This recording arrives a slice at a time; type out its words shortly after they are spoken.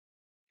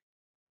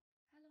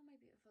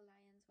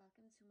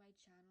welcome to my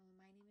channel.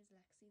 My name is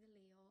Lexi The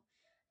Leo,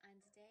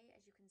 and today,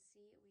 as you can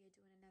see, we are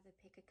doing another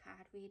pick a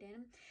card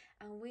reading,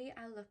 and we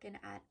are looking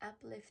at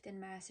uplifting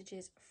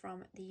messages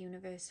from the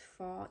universe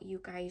for you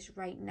guys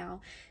right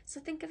now.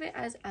 So think of it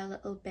as a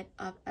little bit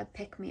of a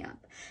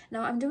pick-me-up.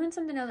 Now I'm doing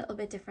something a little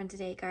bit different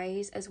today,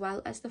 guys. As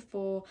well as the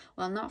four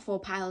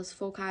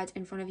cards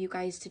in front of you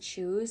guys to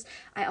choose,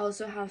 I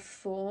also have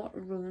 4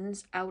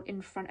 runes out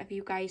in front of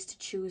you guys to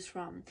choose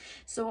from.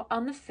 So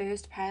on the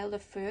first pile, the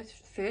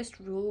first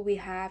rule we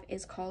have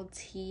is called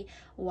T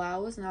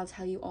Wows, and I'll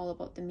tell you all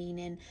about the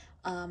meaning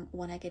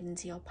when I get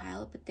into your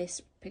pile. But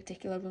this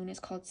particular rune is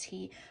called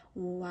T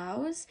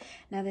Wows.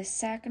 Now the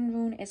second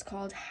rune is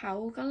called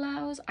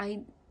Haugalous.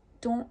 I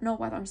don't know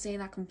whether I'm saying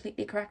that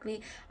completely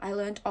correctly. I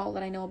learned all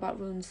that I know about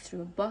runes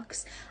through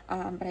books,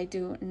 but I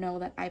do know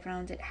that I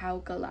pronounce it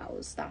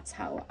Haugalous. That's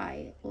how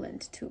I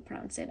learned to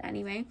pronounce it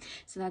anyway.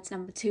 So that's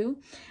number 2.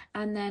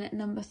 And then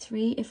number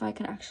 3, if I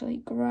can actually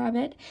grab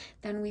it,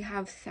 then we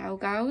have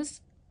Thaugaus.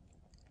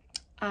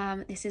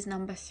 This is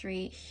number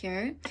 3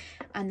 here.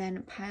 And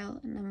then pile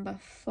number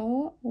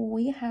 4,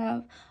 we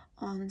have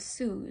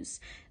Onsus.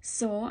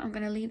 So I'm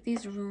going to leave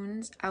these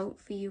runes out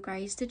for you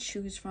guys to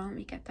choose from.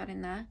 We get that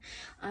in there.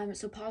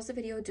 So pause the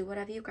video, do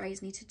whatever you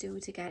guys need to do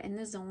to get in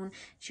the zone,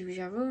 choose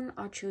your rune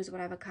or choose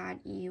whatever card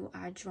you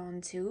are drawn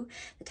to.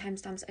 The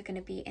timestamps are going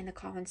to be in the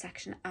comment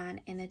section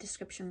and in the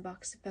description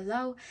box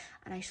below,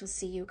 and I shall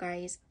see you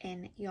guys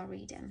in your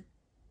reading.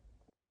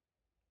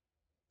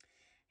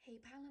 Hey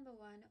pile number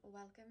 1,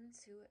 welcome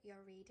to your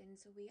reading.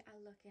 So we are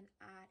looking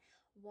at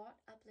what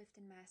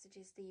uplifting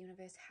messages the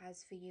universe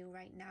has for you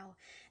right now.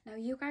 Now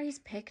you guys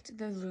picked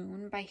the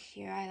rune by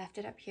here. I left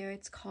it up here.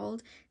 It's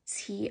called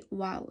T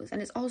Wows,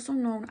 and it's also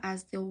known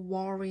as the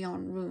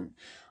Warrion rune.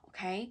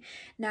 Okay,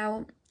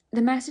 now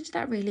the message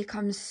that really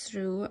comes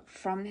through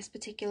from this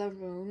particular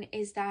rune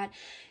is that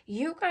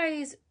you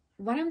guys,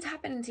 when I'm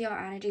tapping into your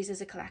energies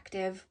as a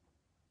collective,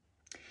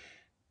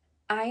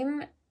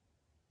 I'm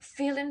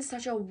feeling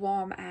such a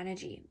warm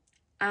energy,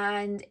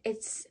 and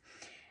it's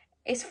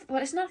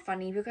not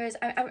funny because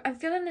I'm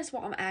feeling this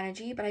warm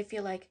energy, but I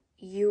feel like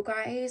you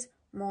guys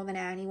more than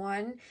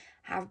anyone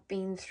have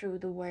been through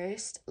the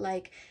worst,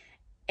 like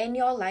in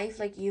your life.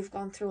 Like you've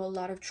gone through a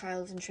lot of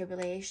trials and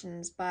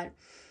tribulations, but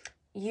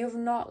you've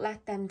not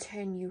let them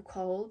turn you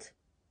cold,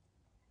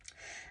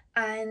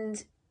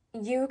 and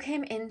you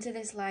came into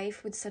this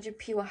life with such a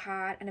pure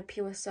heart and a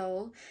pure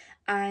soul,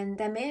 and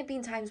there may have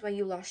been times where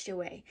you lost your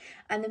way,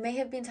 and there may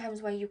have been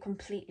times where you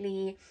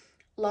completely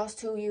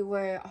lost who you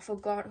were or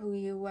forgot who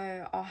you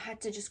were or had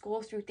to just go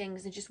through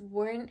things that just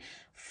weren't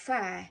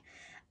fair,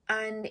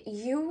 and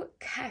you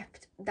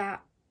kept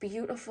that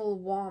beautiful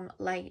warm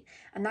light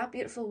and that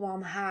beautiful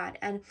warm heart,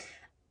 and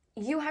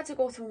you had to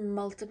go through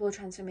multiple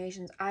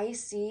transformations. I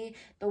see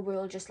the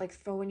world just like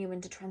throwing you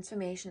into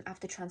transformation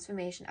after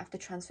transformation after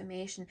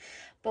transformation.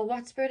 But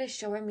what Spirit is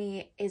showing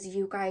me is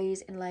you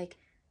guys are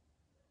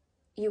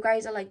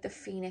like the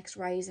phoenix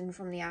rising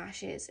from the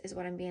ashes, is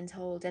what I'm being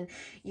told. And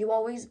you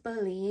always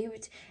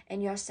believed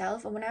in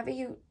yourself, and whenever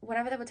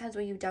there were times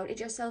where you doubted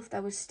yourself,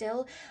 there was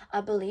still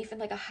a belief in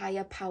like a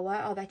higher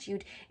power, or that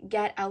you'd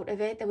get out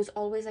of it. There was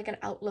always like an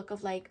outlook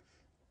of like,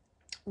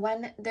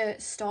 when the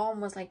storm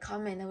was like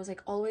coming, there was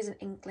like always an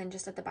inkling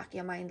just at the back of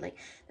your mind, like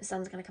the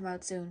sun's gonna come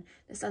out soon,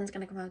 the sun's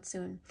gonna come out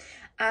soon.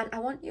 And I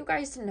want you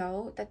guys to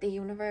know that the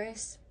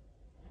universe,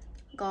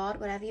 God,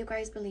 whatever you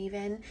guys believe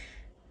in,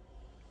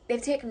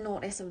 they've taken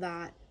notice of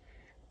that.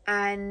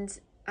 And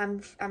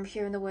I'm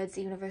hearing the words,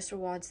 the universe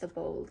rewards the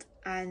bold,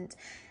 and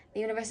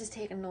the universe has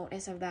taken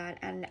notice of that.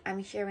 And I'm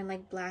hearing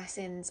like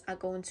blessings are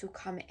going to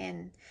come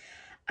in.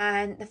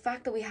 And the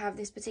fact that we have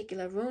this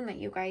particular rune that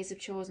you guys have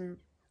chosen,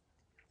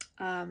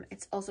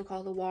 it's also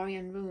called the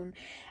Warrior rune.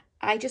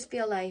 I just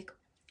feel like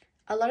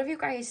a lot of you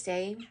guys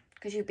say,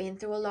 because you've been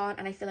through a lot,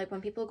 and I feel like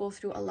when people go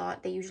through a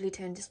lot, they usually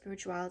turn to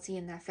spirituality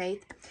and their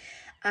faith.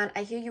 And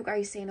I hear you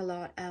guys saying a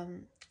lot,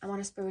 I want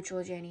a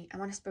spiritual journey, I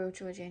want a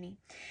spiritual journey.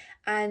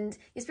 And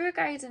your spirit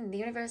guides and the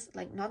universe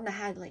like nodding the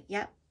head like,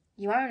 yep,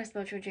 you are on a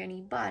spiritual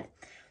journey. But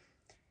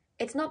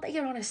it's not that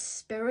you're on a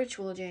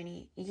spiritual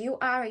journey. You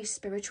are a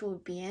spiritual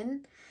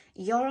being.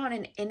 You're on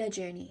an inner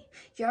journey.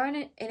 You're on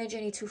an inner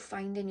journey to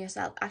finding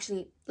yourself.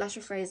 Actually, let's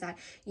rephrase that.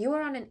 You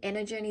are on an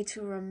inner journey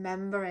to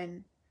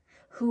remembering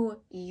who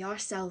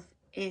yourself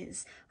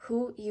is,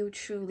 who you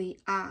truly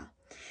are.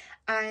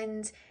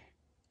 And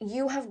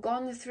you have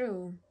gone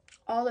through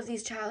all of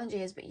these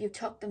challenges, but you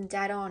took them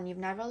dead on. You've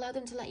never allowed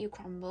them to let you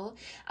crumble.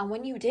 And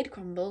when you did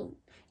crumble,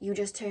 you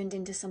just turned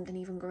into something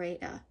even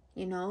greater.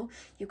 You know,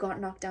 you got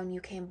knocked down,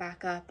 you came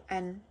back up,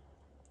 and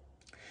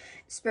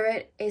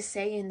Spirit is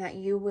saying that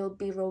you will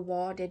be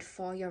rewarded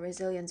for your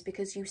resilience,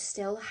 because you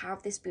still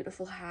have this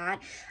beautiful heart,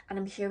 and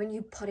I'm hearing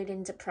you put it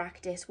into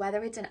practice,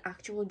 whether it's an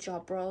actual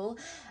job role,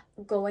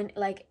 going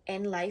like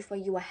in life where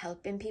you are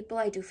helping people.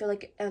 I do feel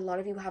like a lot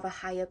of you have a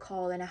higher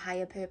call and a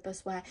higher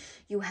purpose where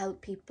you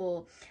help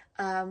people,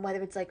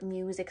 whether it's like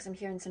music, because I'm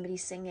hearing somebody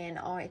singing,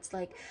 or it's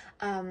like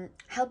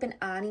helping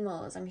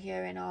animals, I'm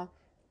hearing, or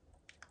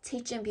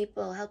teaching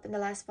people, helping the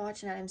less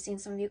fortunate. I'm seeing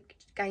some of you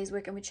guys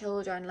working with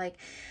children, like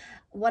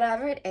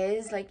whatever it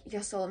is, like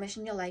your soul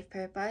mission, your life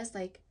purpose,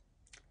 like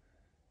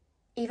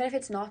even if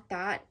it's not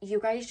that, you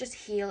guys just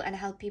heal and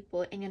help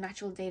people in your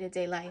natural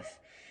day-to-day life.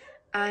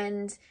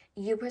 And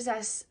you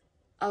possess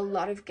a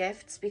lot of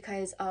gifts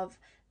because of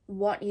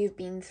what you've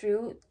been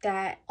through.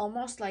 They're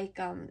almost like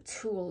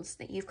tools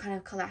that you've kind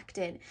of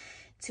collected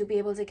to be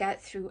able to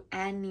get through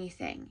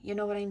anything, you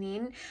know what I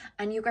mean?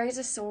 And you guys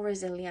are so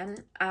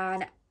resilient.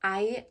 And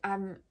I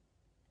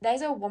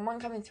there's a woman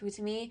coming through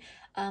to me,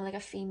 like a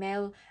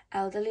female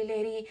elderly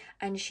lady,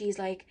 and she's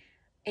like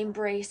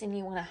embracing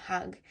you on a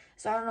hug.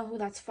 So I don't know who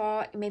that's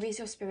for. Maybe it's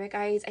your spirit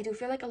guides. I do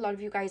feel like a lot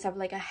of you guys have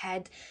like a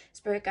head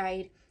spirit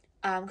guide,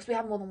 because we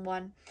have more than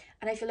one.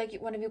 And I feel like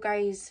one of you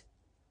guys,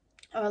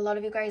 or a lot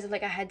of you guys, have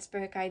like a head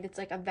spirit guide that's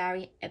like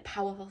a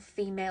powerful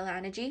female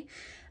energy.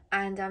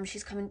 And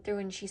she's coming through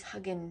and she's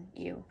hugging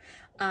you,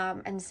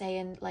 and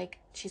saying like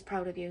she's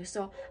proud of you.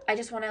 So I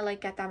just want to like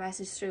get that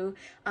message through.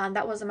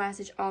 That was a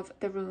message of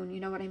the rune,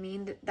 you know what I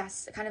mean?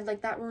 That's kind of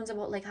like, that rune's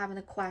about like having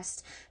a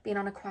quest, being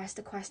on a quest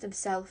of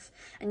self.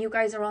 And you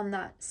guys are on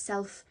that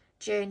self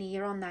journey,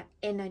 you're on that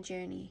inner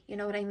journey, you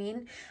know what I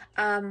mean?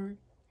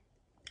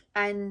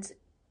 And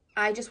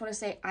I just want to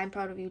say I'm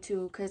proud of you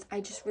too, because I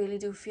just really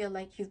do feel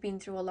like you've been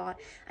through a lot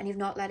and you've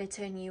not let it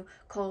turn you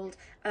cold.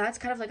 And that's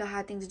kind of like a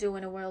hard thing to do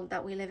in a world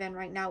that we live in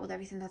right now with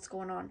everything that's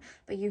going on.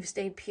 But you've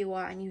stayed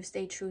pure and you've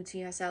stayed true to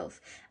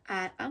yourself.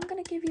 And I'm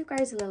going to give you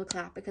guys a little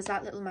clap because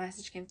that little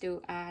message came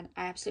through and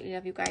I absolutely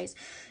love you guys.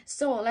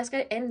 So let's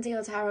get into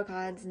your tarot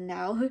cards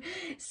now.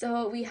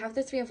 So we have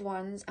the Three of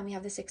Wands and we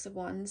have the Six of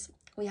Wands.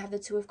 We have the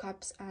Two of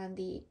Cups and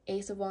the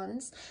Ace of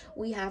Wands.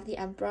 We have the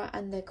Emperor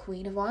and the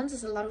Queen of Wands.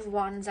 There's a lot of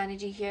Wands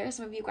energy here.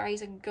 Some of you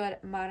guys are good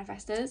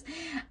manifestors.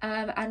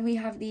 And we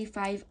have the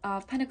Five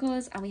of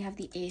Pentacles and we have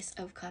the Ace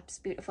of Cups.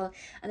 Beautiful.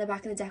 And the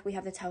back of the deck, we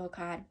have the Tower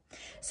card.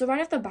 So right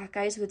off the back,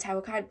 guys, with the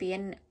Tower card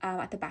being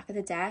at the back of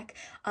the deck,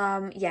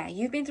 yeah,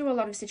 you've been through a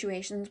lot of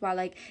situations where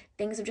like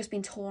things have just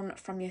been torn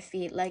from your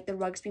feet. Like the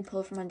rug's been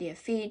pulled from under your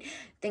feet.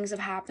 Things have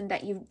happened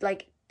that you've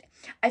like,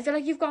 I feel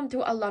like you've gone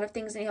through a lot of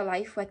things in your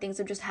life where things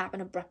have just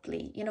happened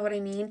abruptly. You know what I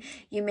mean?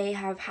 You may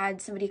have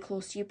had somebody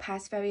close to you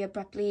pass very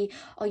abruptly,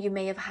 or you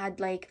may have had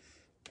like,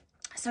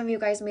 some of you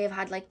guys may have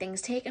had like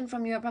things taken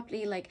from you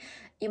abruptly. Like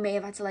you may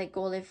have had to like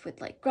go live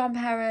with like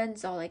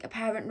grandparents, or like a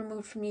parent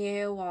removed from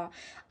you, or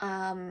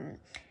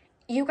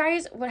you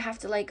guys would have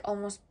to like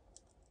almost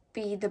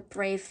be the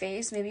brave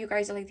face. Maybe you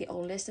guys are like the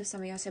oldest of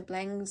some of your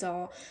siblings,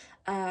 or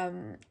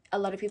a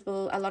lot of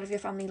your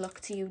family look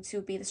to you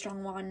to be the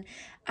strong one,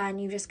 and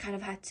you just kind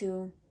of had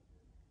to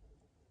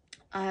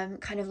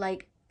kind of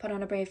like put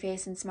on a brave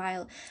face and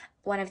smile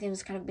when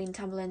everything's kind of been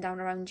tumbling down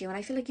around you. And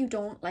I feel like you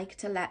don't like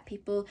to let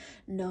people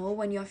know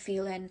when you're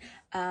feeling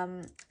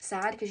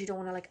sad, because you don't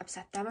want to like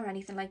upset them or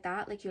anything like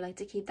that. Like you like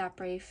to keep that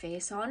brave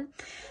face on.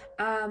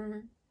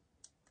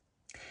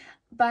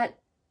 But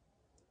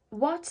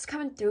what's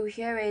coming through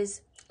here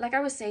is, like I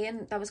was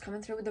saying, that was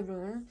coming through with the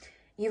rune,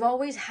 you've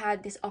always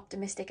had this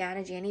optimistic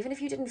energy. And even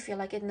if you didn't feel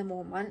like it in the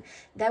moment,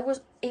 there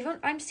was, even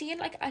I'm seeing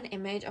like an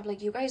image of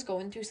like you guys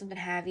going through something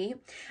heavy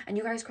and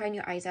you guys crying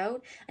your eyes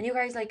out, and you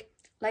guys like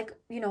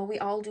you know, we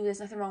all do, there's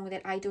nothing wrong with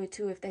it. I do it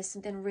too. If there's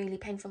something really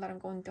painful that I'm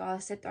going through,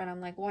 I'll sit there and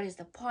I'm like, what is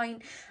the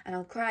point? And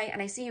I'll cry.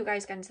 And I see you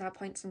guys getting to that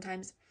point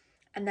sometimes,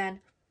 and then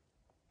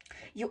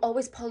you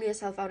always pull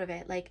yourself out of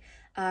it. Like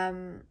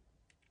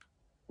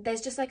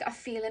there's just like a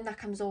feeling that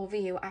comes over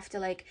you after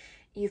like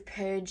you've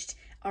purged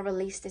or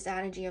released this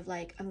energy of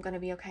like, I'm gonna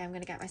be okay, I'm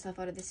gonna get myself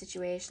out of this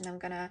situation, I'm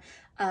gonna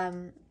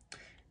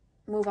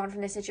move on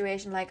from this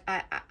situation. Like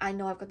I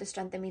know I've got the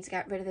strength in me to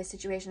get rid of this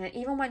situation. And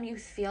even when you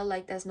feel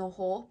like there's no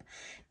hope,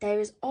 there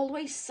is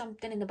always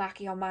something in the back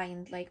of your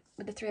mind. Like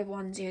with the Three of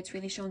Wands here, it's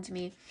really shown to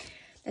me,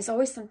 there's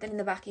always something in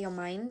the back of your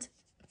mind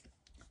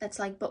that's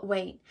like, but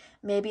wait,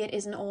 maybe it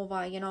isn't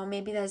over, you know,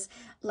 maybe there's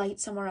light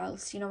somewhere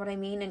else, you know what I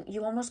mean? And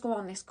you almost go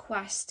on this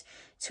quest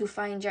to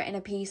find your inner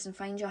peace and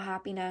find your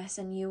happiness,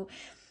 and you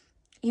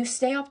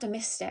stay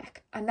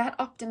optimistic, and that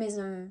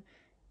optimism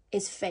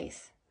is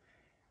faith.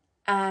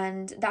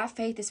 And that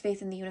faith is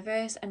faith in the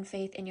universe and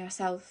faith in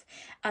yourself.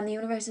 And the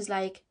universe is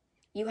like,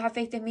 you have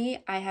faith in me,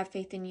 I have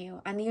faith in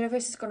you. And the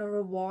universe is going to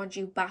reward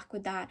you back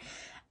with that.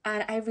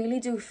 And I really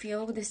do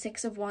feel with the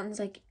Six of Wands,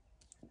 like,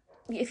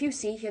 if you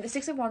see here, the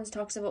Six of Wands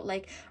talks about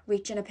like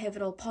reaching a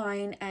pivotal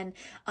point and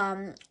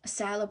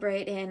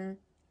celebrating.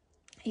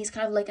 He's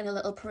kind of like in a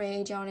little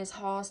parade on his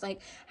horse, like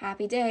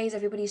happy days,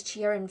 everybody's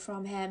cheering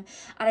from him.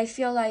 And I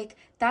feel like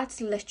that's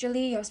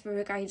literally your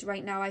spirit guides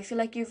right now. I feel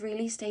like you've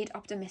really stayed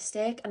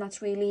optimistic, and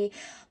that's really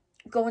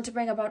going to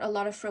bring about a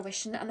lot of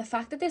fruition. And the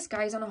fact that this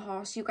guy's on a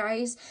horse, you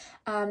guys,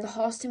 the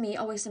horse to me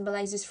always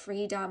symbolizes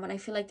freedom, and I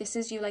feel like this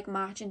is you like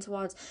marching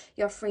towards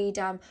your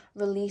freedom,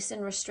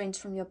 releasing restraints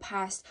from your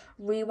past,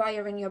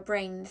 rewiring your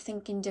brain,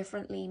 thinking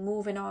differently,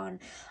 moving on,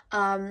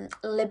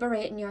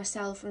 liberating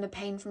yourself from the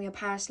pain from your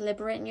past,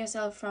 liberating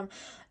yourself from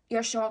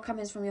your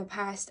shortcomings from your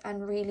past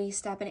and really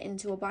stepping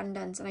into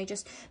abundance. And I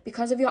just,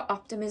 because of your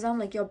optimism,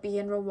 like, you're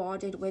being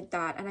rewarded with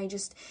that. And I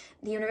just,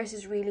 the universe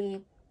is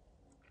really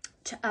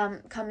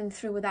coming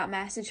through with that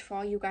message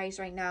for you guys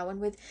right now. And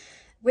with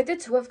the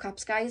Two of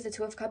Cups, guys, the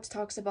Two of Cups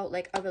talks about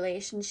like a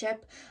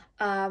relationship,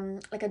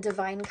 like a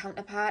divine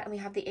counterpart, and we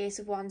have the Ace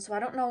of Wands. So I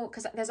don't know,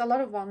 because there's a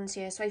lot of wands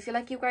here, so I feel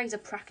like you guys are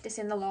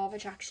practicing the law of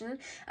attraction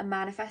and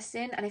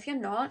manifesting. And if you're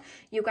not,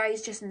 you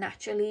guys just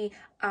naturally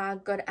are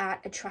good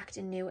at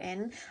attracting new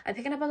in. I'm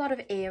picking up a lot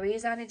of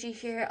Aries energy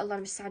here, a lot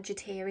of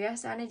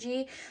Sagittarius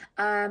energy,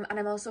 and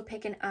I'm also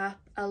picking up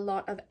a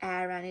lot of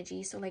air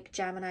energy, so like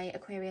Gemini,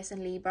 Aquarius,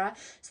 and Libra.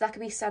 So that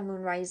could be Sun,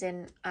 Moon,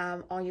 Rising,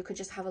 or you could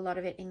just have a lot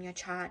of it in your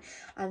chart.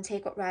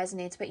 Take what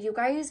resonates. But you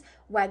guys,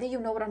 whether you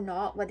know it or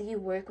not, whether you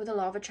work with the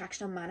law of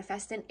attraction or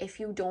manifesting, if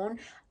you don't,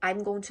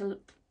 I'm going to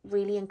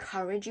really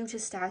encourage you to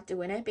start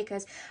doing it,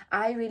 because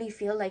I really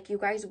feel like you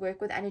guys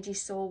work with energy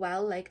so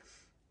well. Like,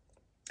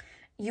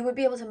 you would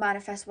be able to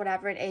manifest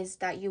whatever it is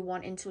that you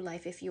want into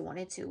life if you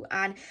wanted to.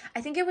 And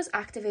I think it was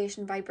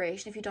Activation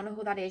Vibration. If you don't know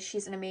who that is,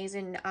 she's an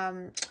amazing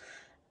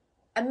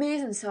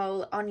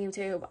soul on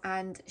YouTube,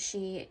 and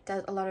she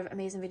does a lot of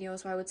amazing videos.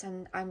 So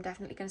I'm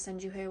definitely going to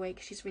send you her way,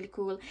 because she's really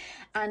cool.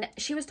 And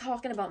she was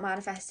talking about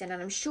manifesting, and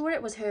I'm sure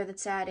it was her that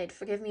said it.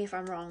 Forgive me if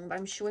I'm wrong, but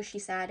I'm sure she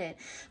said it.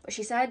 But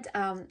she said,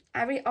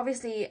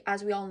 obviously,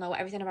 as we all know,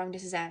 everything around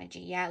us is energy.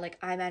 Yeah, like,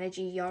 I'm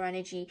energy, you're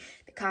energy,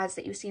 the cards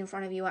that you see in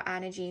front of you are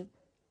energy,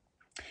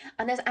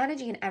 and there's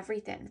energy in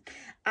everything.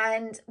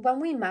 And when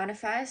we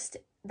manifest,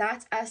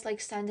 that's us like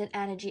sending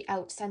energy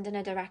out, sending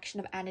a direction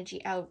of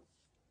energy out.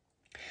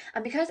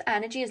 And because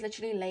energy is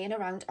literally laying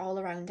around all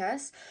around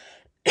us,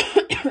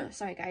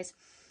 sorry guys,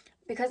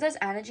 because there's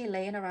energy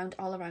laying around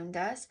all around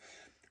us,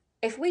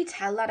 if we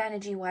tell that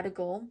energy where to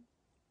go,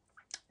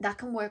 that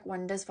can work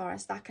wonders for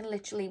us. That can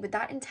literally, with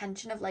that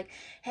intention of like,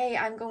 hey,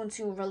 I'm going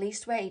to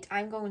release weight,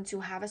 I'm going to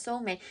have a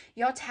soulmate,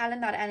 you're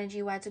telling that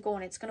energy where to go,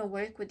 and it's going to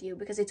work with you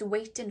because it's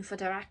waiting for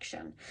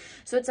direction.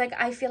 So it's like,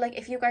 I feel like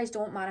if you guys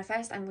don't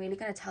manifest, I'm really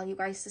going to tell you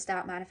guys to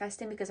start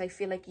manifesting, because I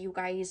feel like you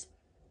guys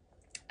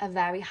are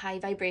very high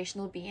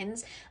vibrational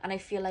beings, and I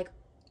feel like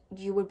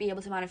you would be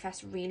able to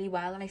manifest really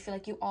well, and I feel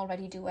like you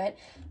already do it.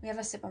 Let me have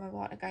a sip of my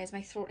water, guys.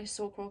 My throat is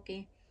so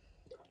croaky.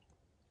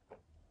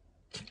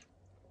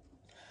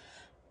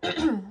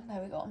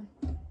 There we go.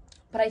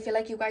 But I feel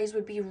like you guys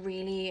would be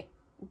really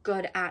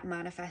good at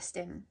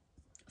manifesting,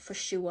 for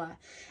sure.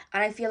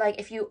 And I feel like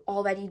if you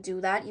already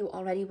do that, you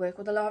already work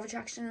with the law of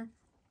attraction,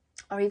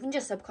 or even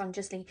just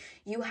subconsciously,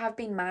 you have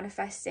been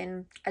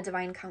manifesting a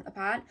divine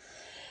counterpart.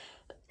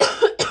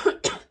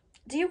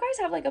 Do you guys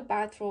have like a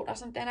bad throat or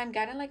something? I'm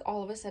getting like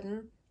all of a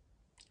sudden,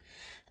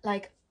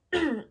 like,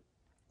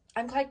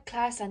 I'm quite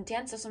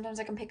clairsentient, so sometimes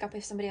I can pick up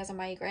if somebody has a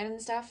migraine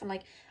and stuff. And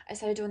like, I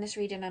started doing this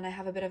reading and I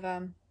have a bit of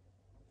a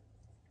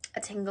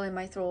tingle in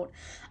my throat.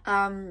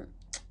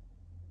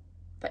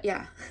 But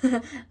yeah,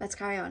 let's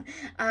carry on.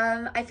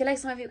 I feel like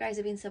some of you guys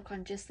have been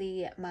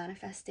subconsciously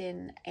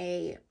manifesting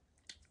a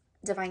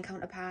divine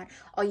counterpart,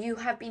 or you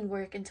have been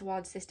working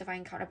towards this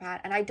divine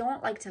counterpart. And I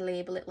don't like to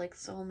label it like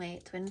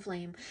soulmate, twin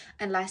flame,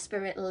 unless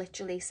spirit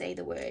literally say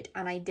the word,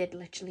 and I did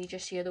literally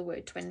just hear the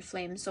word twin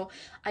flame. So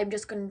I'm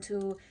just going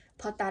to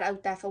put that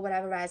out there for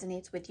whatever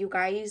resonates with you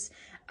guys.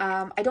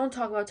 I don't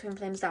talk about twin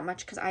flames that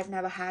much because I've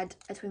never had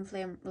a twin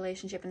flame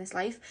relationship in this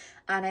life,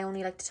 and I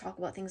only like to talk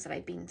about things that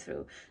I've been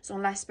through. So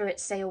unless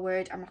spirits say a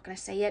word, I'm not going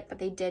to say it, but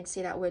they did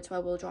say that word, so I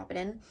will drop it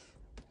in.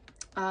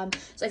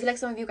 So I feel like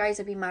some of you guys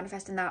have been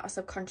manifesting that, or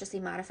subconsciously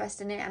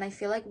manifesting it, and I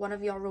feel like one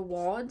of your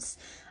rewards,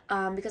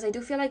 because I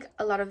do feel like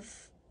a lot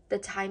of the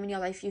time in your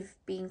life you've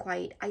been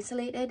quite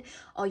isolated,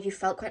 or you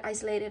felt quite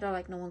isolated, or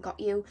like no one got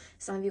you.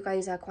 Some of you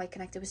guys are quite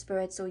connected with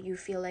spirit, so you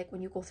feel like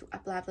when you go through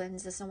up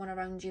levelings, there's someone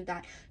around you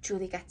that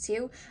truly gets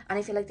you. And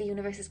I feel like the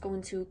universe is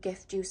going to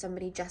gift you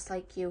somebody just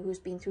like you, who's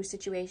been through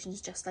situations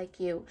just like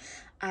you.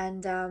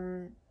 And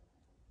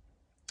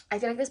I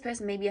feel like this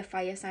person may be a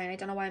fire sign. I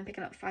don't know why I'm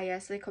picking up fire.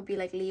 So they could be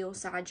like Leo,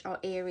 Sag, or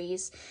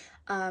Aries.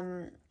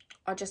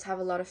 Or just have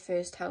a lot of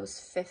first house,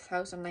 fifth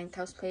house, or ninth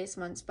house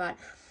placements. But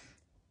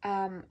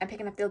I'm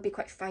picking up they'll be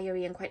quite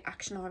fiery and quite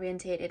action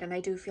orientated. And I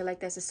do feel like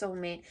there's a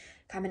soulmate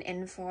coming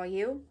in for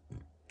you.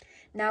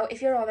 Now,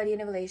 if you're already in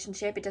a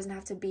relationship, it doesn't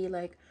have to be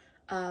like,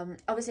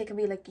 obviously it can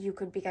be like you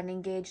could be getting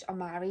engaged or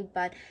married,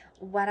 but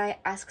when I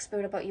ask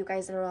spirit about you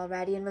guys that are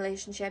already in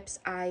relationships,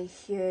 I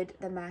heard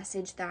the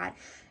message that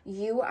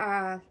you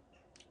are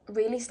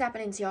really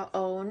stepping into your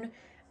own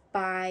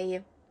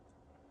by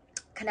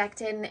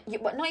connecting,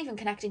 well, not even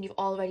connecting, you've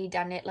already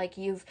done it. Like,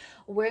 you've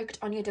worked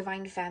on your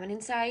divine feminine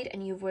side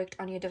and you've worked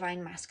on your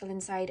divine masculine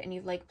side, and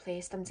you've like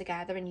placed them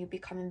together, and you're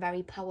becoming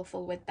very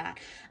powerful with that.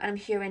 And I'm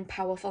hearing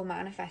powerful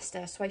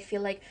manifester. So I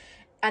feel like,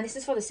 and this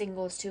is for the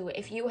singles too,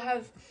 if you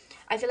have,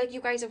 I feel like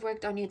you guys have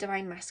worked on your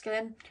divine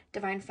masculine,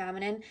 divine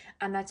feminine,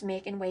 and that's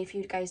making way for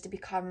you guys to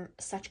become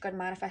such good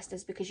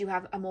manifestors, because you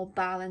have a more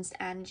balanced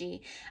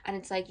energy. And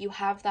it's like you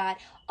have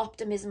that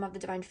optimism of the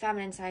divine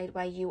feminine side,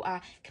 where you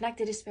are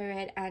connected to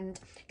spirit and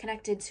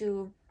connected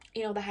to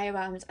you know, the higher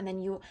realms, and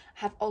then you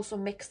have also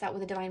mixed that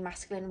with the divine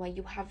masculine, where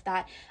you have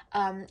that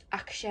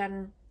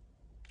action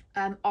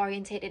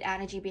orientated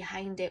energy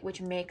behind it,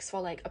 which makes for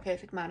like a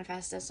perfect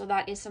manifester. So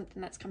that is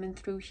something that's coming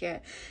through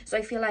here. So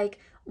I feel like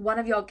one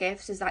of your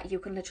gifts is that you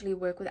can literally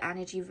work with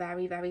energy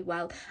very, very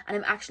well. And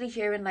I'm actually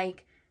hearing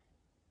like,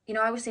 you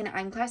know, I was saying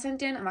I'm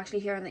clairsentient, I'm actually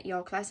hearing that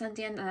you're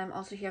clairsentient, and I'm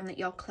also hearing that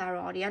you're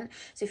clairaudient.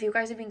 So if you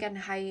guys have been getting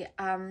high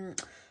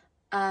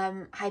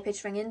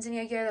pitched ringings in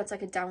your ear, that's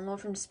like a download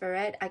from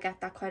spirit. I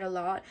get that quite a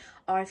lot.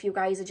 Or if you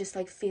guys are just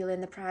like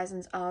feeling the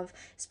presence of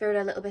spirit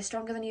a little bit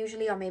stronger than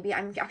usually, or maybe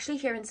I'm actually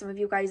hearing some of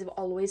you guys have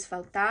always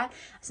felt that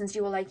since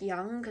you were like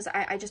young, because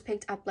I just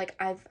picked up like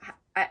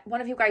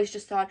one of you guys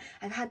just thought,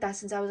 I've had that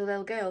since I was a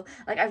little girl.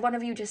 Like one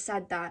of you just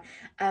said that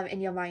in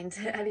your mind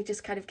and it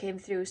just kind of came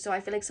through. So I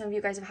feel like some of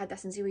you guys have had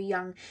that since you were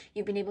young.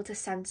 You've been able to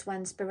sense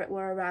when spirit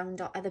were around,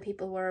 or other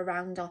people were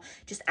around, or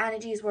just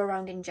energies were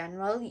around in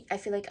general. I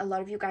feel like a lot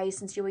of you guys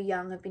since you were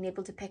young have been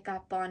able to pick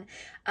up on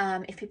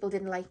if people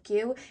didn't like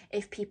you,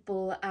 if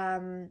people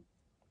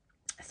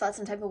felt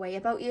some type of way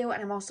about you.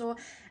 And I'm also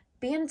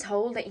being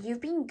told that you've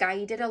been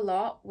guided a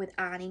lot with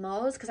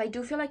animals, because I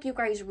do feel like you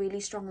guys really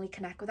strongly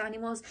connect with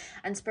animals,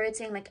 and spirit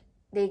saying like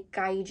they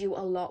guide you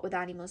a lot with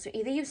animals. So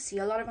either you see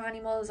a lot of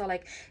animals, or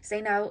like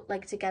say now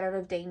like to get out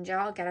of danger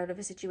or get out of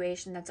a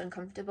situation that's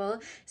uncomfortable,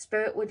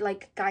 spirit would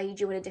like guide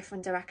you in a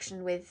different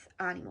direction with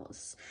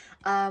animals,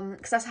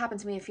 because that's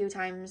happened to me a few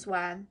times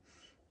where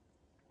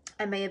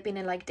I may have been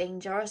in like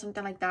danger or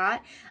something like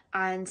that,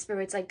 and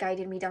spirits like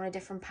guided me down a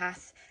different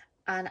path.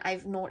 And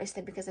I've noticed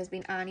it because there's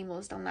been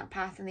animals down that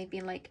path, and they've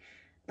been like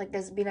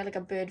there's been like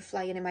a bird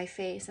flying in my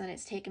face, and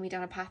it's taken me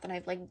down a path, and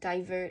I've like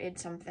diverted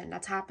something.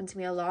 That's happened to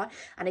me a lot,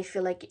 and I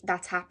feel like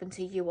that's happened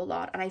to you a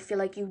lot. And I feel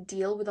like you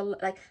deal with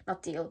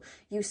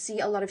you see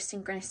a lot of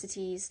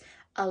synchronicities,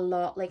 a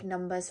lot like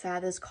numbers,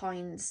 feathers,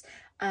 coins,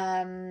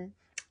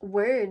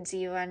 words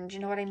even, do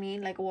you know what I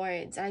mean, like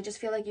words. And I just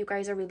feel like you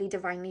guys are really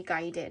divinely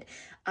guided.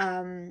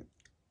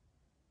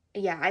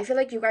 Yeah, I feel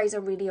like you guys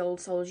are really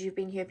old souls, you've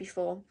been here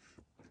before.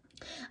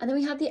 And then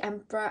we have the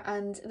Emperor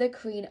and the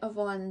Queen of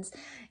Wands.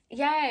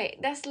 Yeah,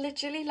 that's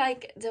literally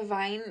like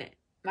divine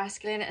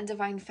masculine and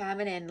divine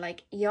feminine.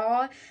 Like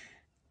you're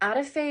at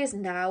a phase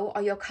now,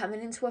 or you're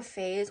coming into a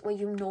phase where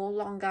you no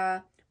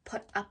longer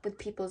put up with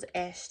people's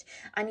ish,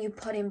 and you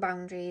put in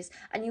boundaries,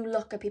 and you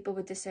look at people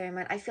with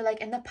discernment. I feel like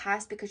in the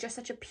past, because you're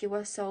such a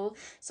pure soul,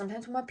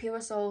 sometimes when we're pure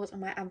souls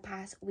and we're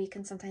empaths, we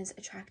can sometimes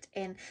attract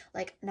in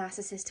like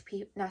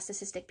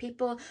narcissistic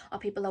people, or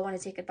people that want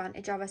to take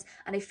advantage of us.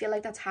 And I feel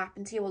like that's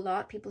happened to you a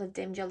lot. People have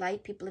dimmed your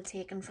light, people have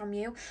taken from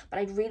you. But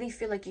I really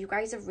feel like you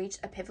guys have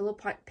reached a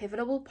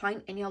pivotal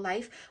point in your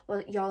life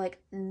where you're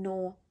like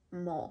no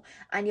more,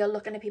 and you're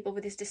looking at people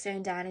with this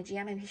discerned energy.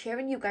 And I'm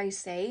hearing you guys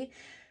say,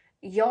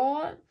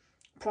 your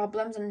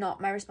problems are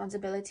not my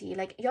responsibility.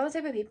 Like you're the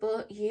type of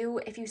people,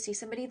 if you see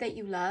somebody that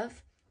you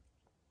love,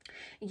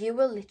 you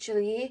will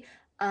literally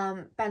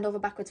bend over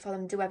backwards for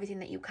them, do everything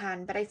that you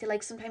can. But I feel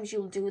like sometimes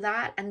you'll do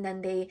that, and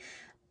then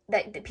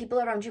that the people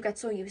around you get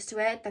so used to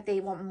it that they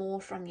want more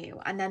from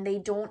you, and then they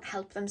don't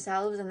help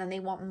themselves, and then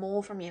they want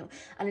more from you.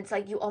 And it's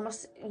like you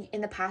almost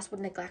in the past would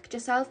neglect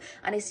yourself.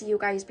 And I see you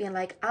guys being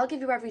like, I'll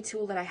give you every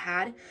tool that I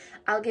had,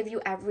 I'll give you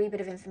every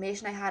bit of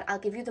information I had, I'll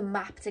give you the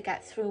map to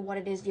get through what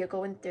it is you're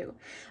going through.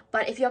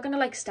 But if you're gonna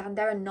like stand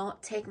there and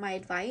not take my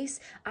advice,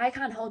 I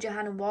can't hold your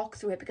hand and walk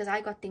through it, because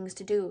I got things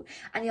to do.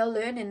 And you're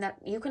learning that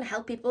you can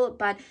help people,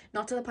 but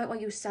not to the point where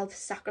you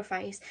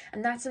self-sacrifice.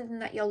 And that's something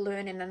that you're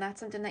learning, and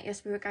that's something that your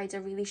spirit guides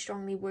are really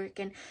strongly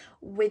working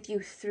with you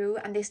through.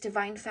 And this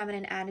divine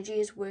feminine energy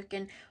is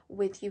working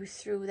with you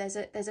through. There's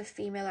a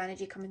female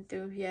energy coming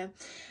through here.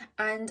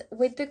 And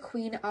with the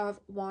Queen of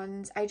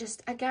Wands, I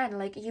just, again,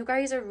 like you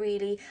guys are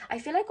really, I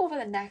feel like over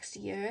the next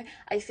year,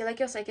 I feel like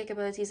your psychic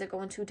abilities are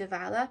going to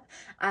develop,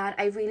 and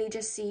I really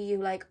just see you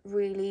like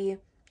really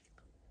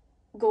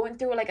going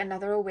through like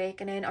another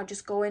awakening, or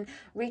just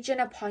reaching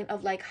a point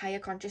of like higher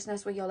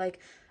consciousness where you're like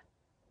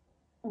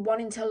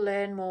wanting to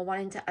learn more,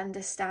 wanting to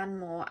understand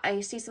more.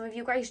 I see some of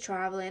you guys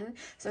traveling.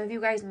 Some of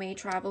you guys may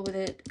travel with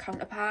a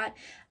counterpart.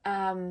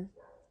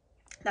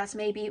 That's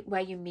maybe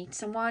where you meet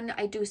someone.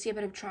 I do see a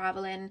bit of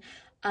traveling.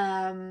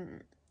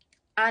 And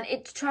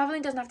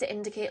traveling doesn't have to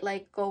indicate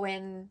like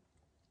going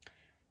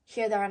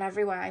here, there, and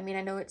everywhere. I mean,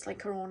 I know it's like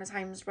Corona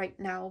times right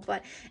now,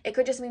 but it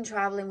could just mean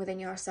traveling within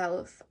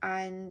yourself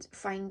and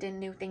finding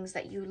new things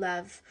that you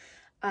love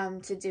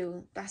to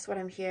do. That's what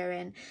I'm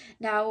hearing.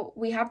 Now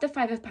we have the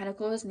Five of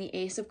Pentacles and the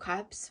Ace of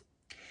Cups,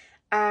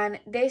 and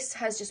this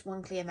has just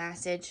one clear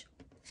message.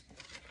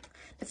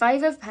 The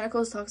Five of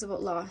Pentacles talks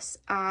about loss,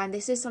 and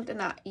this is something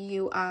that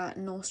you are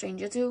no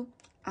stranger to.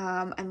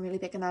 I'm really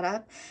picking that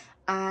up,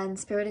 and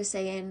Spirit is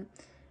saying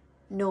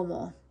no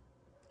more.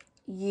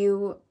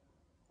 You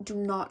do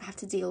not have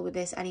to deal with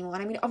this anymore.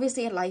 And I mean,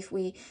 obviously in life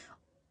we,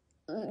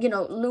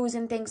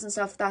 losing things and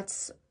stuff,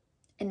 that's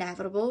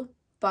inevitable,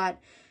 but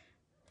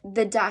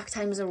the dark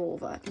times are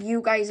over.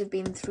 You guys have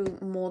been through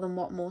more than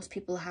what most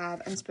people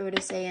have, and Spirit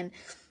is saying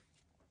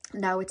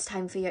Now it's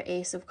time for your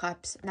Ace of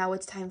Cups. Now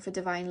it's time for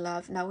divine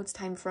love. Now it's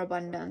time for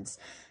abundance.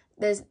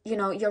 There's, you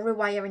know, you're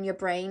rewiring your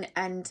brain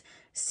and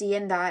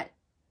seeing that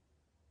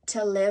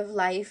to live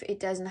life, it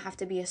doesn't have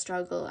to be a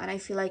struggle. And I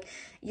feel like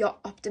your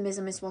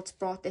optimism is what's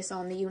brought this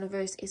on. The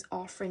universe is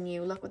offering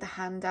you, look with the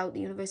hand out, the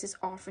universe is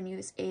offering you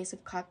this Ace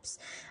of Cups.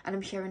 And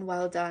I'm hearing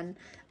well done.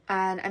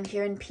 And I'm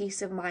hearing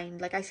peace of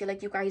mind. Like, I feel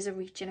like you guys are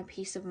reaching a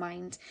peace of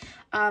mind.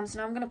 So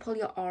now I'm going to pull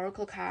your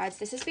oracle cards.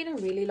 This has been a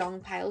really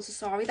long pile, so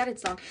sorry that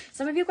it's long.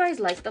 Some of you guys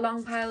like the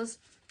long piles,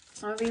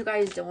 some of you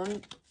guys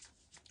don't.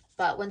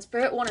 But when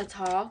spirit want to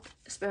talk,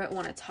 spirit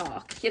want to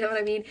talk. You know what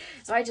I mean?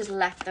 So I just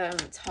let them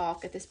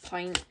talk at this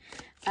point.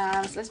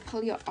 So let's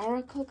pull your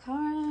oracle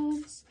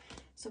cards.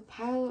 So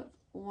pile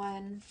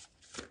 1.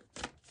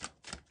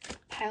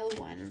 Pile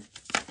 1.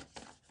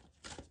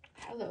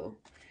 Hello.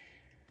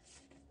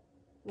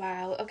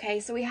 Wow. Okay,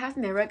 so we have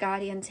Mirror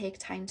Guardian, take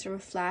time to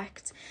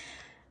reflect.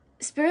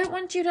 Spirit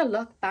wants you to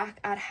look back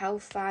at how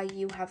far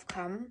you have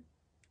come.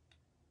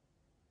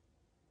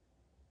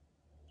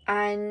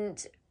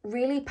 And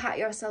really pat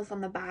yourself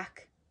on the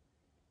back.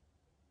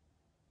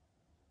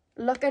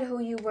 Look at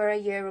who you were a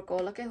year ago.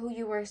 Look at who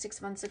you were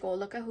 6 months ago.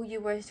 Look at who you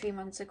were 3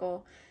 months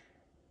ago.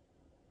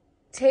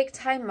 Take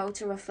time out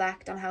to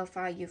reflect on how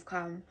far you've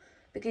come,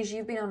 because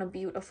you've been on a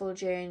beautiful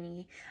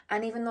journey.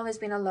 And even though there's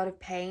been a lot of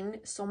pain,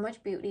 so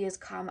much beauty has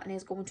come and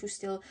is going to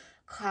still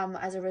come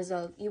as a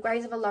result. You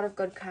guys have a lot of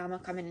good karma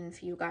coming in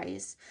for you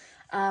guys.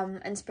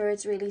 And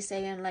Spirit's really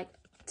saying, like,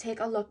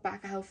 take a look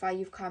back at how far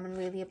you've come and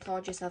really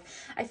applaud yourself.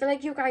 I feel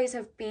like you guys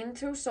have been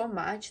through so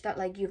much that,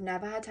 like, you've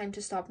never had time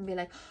to stop and be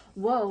like,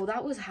 whoa,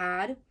 that was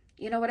hard.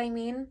 You know what I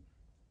mean?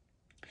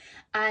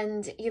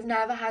 And you've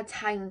never had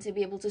time to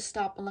be able to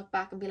stop and look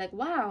back and be like,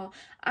 wow,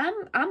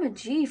 I'm a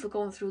G for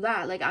going through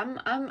that. Like, I'm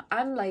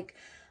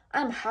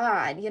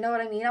hard, you know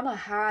what I mean? I'm a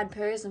hard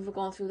person for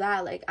going through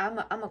that. Like, I'm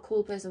a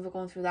cool person for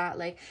going through that.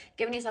 Like,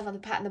 giving yourself a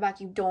pat in the back,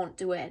 you don't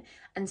do it.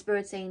 And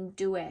Spirit saying,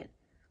 do it.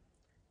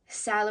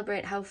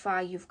 Celebrate how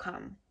far you've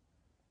come.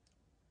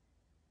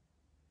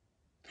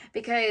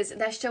 Because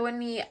they're showing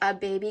me a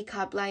baby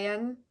cub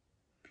lion,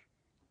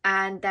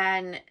 and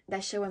then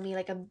they're showing me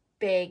like a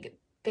big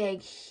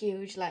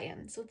huge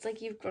lion. So it's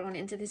like you've grown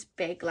into this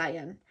big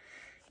lion.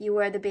 You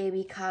were the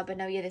baby cub and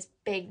now you're this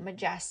big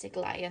majestic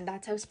lion.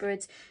 That's how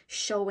Spirit's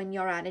showing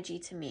your energy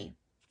to me.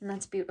 And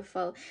that's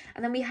beautiful.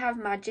 And then we have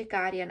Magic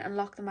Guardian,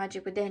 unlock the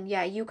magic within.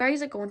 Yeah, you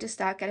guys are going to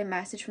start getting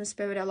message from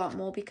Spirit a lot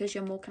more because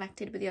you're more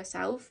connected with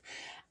yourself.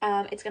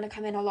 It's going to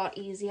come in a lot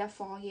easier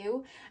for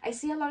you. I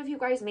see a lot of you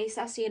guys may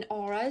start seeing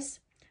auras.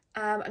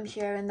 I'm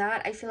hearing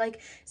that. I feel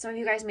like some of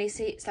you guys may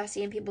start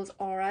seeing people's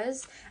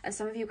auras, and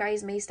some of you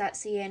guys may start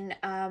seeing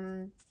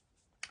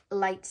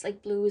lights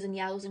like blues and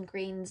yellows and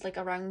greens like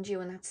around you,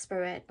 and that's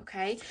Spirit.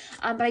 Okay,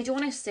 but I do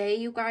want to say,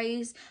 you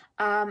guys,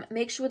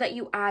 make sure that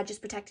you are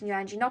just protecting your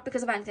energy, not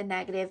because of anything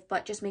negative,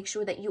 but just make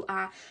sure that you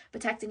are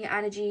protecting your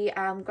energy,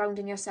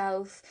 grounding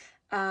yourself,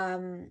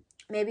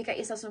 maybe get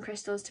yourself some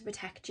crystals to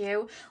protect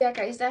you. Yeah,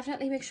 guys,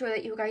 definitely make sure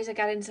that you guys are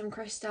getting some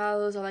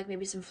crystals, or like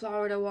maybe some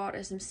Florida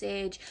water, some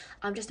sage,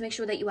 just to make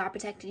sure that you are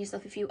protecting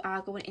yourself if you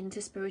are going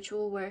into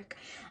spiritual work.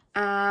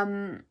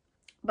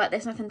 But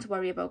there's nothing to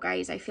worry about,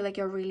 guys. I feel like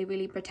you're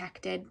really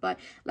protected, but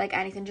like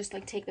anything, just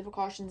like take the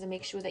precautions and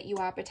make sure that you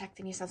are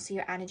protecting yourself so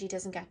your energy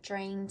doesn't get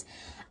drained.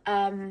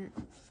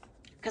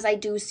 Because I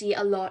do see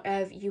a lot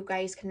of you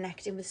guys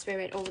connecting with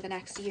Spirit over the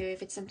next year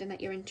if it's something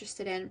that you're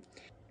interested in.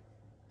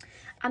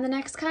 And the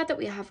next card that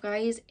we have,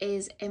 guys,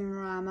 is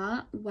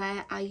Imrama.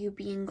 Where are you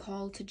being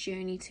called to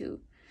journey to?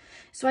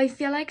 So I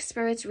feel like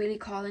Spirit's really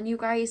calling you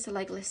guys to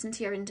like listen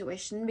to your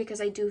intuition,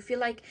 because I do feel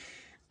like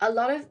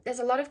there's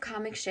a lot of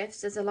karmic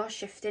shifts. There's a lot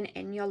shifting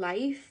in your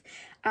life,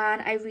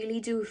 and I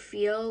really do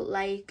feel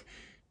like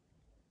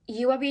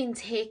you are being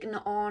taken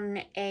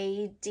on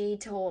a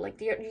detour. Like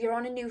you're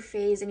on a new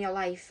phase in your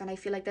life, and I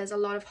feel like there's a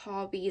lot of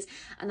hobbies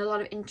and a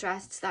lot of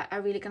interests that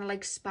are really gonna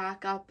like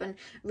spark up and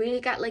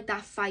really get like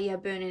that fire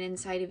burning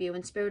inside of you,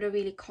 and Spirit are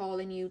really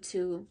calling you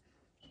to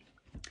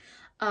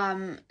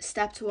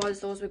step towards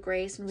those with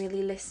grace and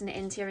really listen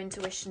into your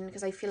intuition,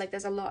 because I feel like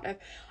there's a lot of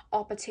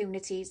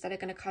opportunities that are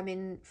going to come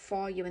in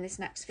for you in this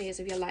next phase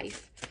of your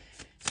life.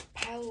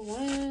 Pile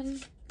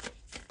 1.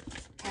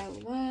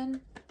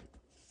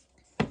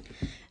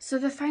 So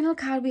the final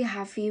card we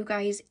have for you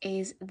guys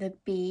is the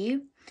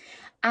Bee.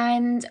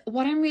 And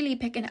what I'm really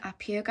picking up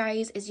here,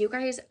 guys, is you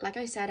guys, like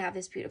I said, have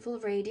this beautiful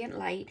radiant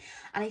light,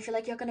 and I feel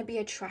like you're going to be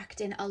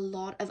attracting a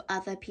lot of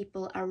other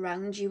people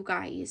around you,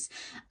 guys.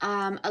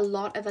 A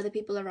lot of other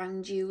people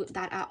around you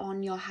that are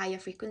on your higher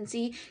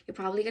frequency. You're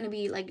probably going to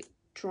be like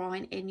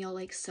drawing in your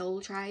like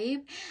soul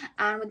tribe.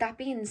 And with that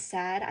being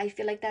said, I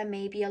feel like there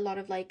may be a lot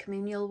of like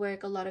communal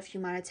work, a lot of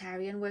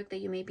humanitarian work that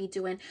you may be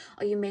doing,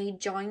 or you may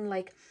join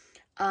like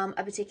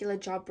a particular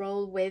job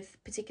role with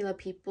particular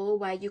people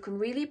where you can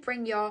really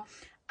bring your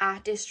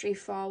artistry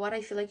forward.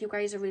 I feel like you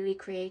guys are really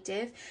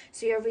creative,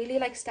 so you're really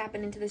like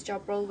stepping into this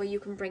job role where you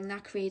can bring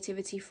that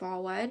creativity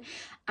forward.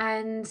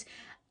 And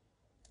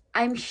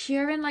I'm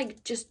hearing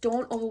like, just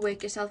don't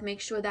overwork yourself. Make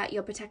sure that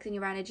you're protecting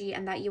your energy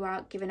and that you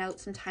are giving out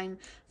some time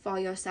for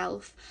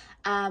yourself.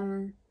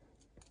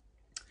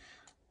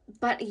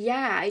 But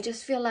yeah, I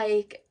just feel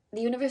like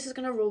the universe is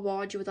going to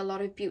reward you with a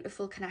lot of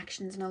beautiful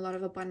connections and a lot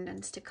of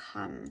abundance to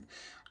come.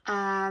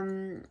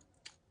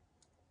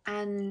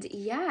 And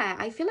yeah,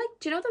 I feel like,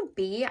 do you know the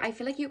bee? I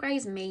feel like you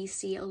guys may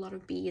see a lot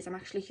of bees. I'm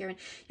actually hearing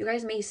you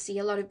guys may see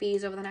a lot of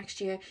bees over the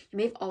next year. You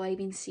may have already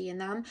been seeing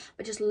them,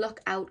 but just look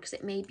out, because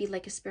it may be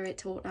like a spirit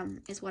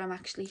totem is what I'm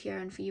actually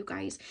hearing for you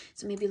guys.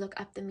 So maybe look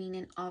up the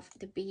meaning of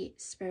the bee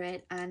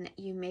spirit, and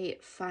you may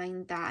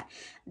find that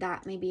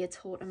that may be a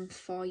totem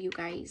for you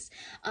guys.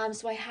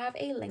 So I have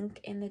a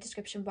link in the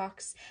description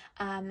box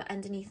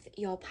underneath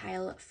your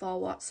pile for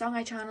what song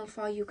I channel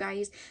for you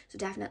guys. So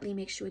definitely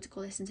make sure to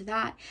go listen to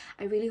that.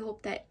 I really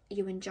hope that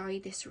you enjoy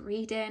this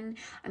reading.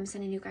 I'm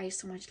sending you guys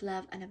so much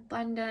love and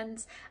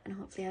abundance, and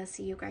hopefully I'll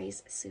see you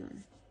guys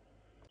soon.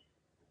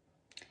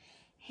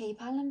 Hey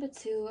pal number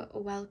 2,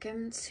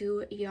 welcome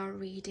to your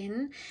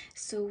reading.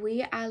 So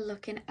we are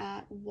looking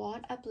at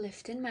what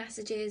uplifting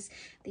messages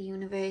the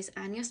universe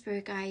and your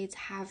spirit guides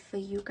have for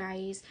you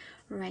guys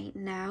right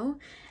now.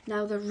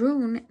 Now the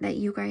rune that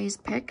you guys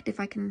picked, if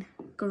I can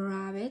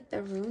grab it,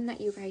 the rune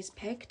that you guys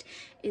picked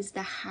is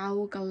the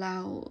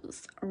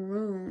Hauglaus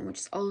rune, which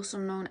is also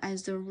known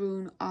as the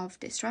rune of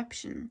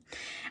disruption.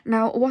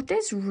 Now what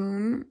this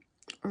rune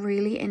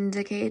really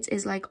indicates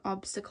is like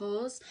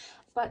obstacles.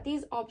 But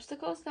these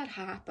obstacles that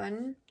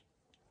happen,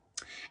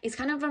 it's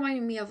kind of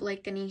reminding me of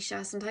like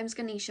Ganesha. Sometimes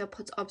Ganesha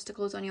puts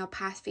obstacles on your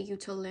path for you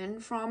to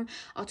learn from,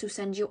 or to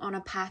send you on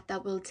a path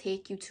that will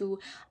take you to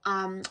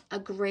a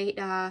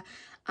greater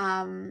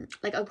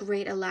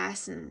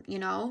lesson, you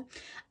know.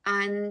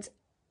 And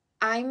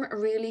I'm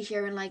really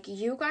hearing like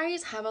you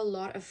guys have a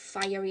lot of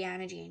fiery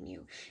energy in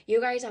you.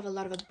 You guys have a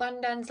lot of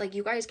abundance. Like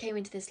you guys came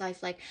into this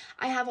life like,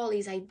 I have all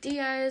these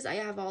ideas, I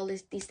have all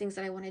these things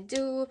that I want to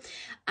do.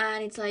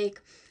 And it's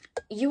like,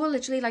 you were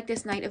literally like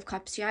this Knight of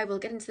Cups here. I will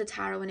get into the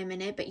tarot in a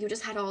minute, but you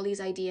just had all these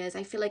ideas.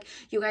 I feel like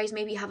you guys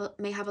maybe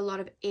may have a lot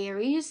of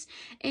Aries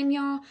in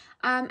your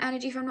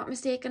energy, if I'm not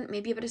mistaken.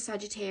 Maybe a bit of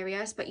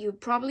Sagittarius, but you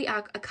probably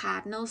are a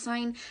cardinal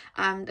sign.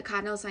 The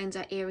cardinal signs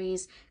are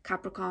Aries,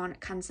 Capricorn,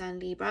 Cancer, and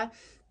Libra.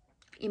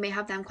 You may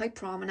have them quite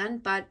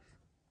prominent, but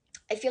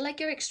I feel like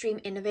you're extreme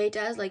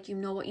innovators. Like, you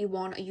know what you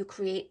want, or you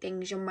create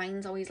things. Your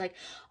mind's always like,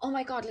 oh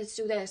my god, let's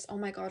do this, oh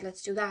my god,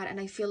 let's do that. And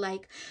I feel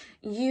like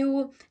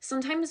you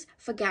sometimes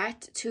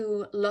forget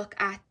to look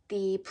at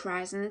the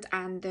present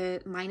and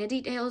the minor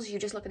details. You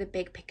just look at the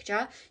big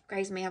picture. You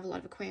guys may have a lot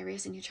of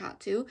Aquarius in your chart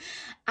too,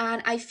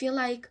 and I feel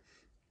like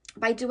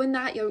by doing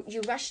that, you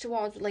rush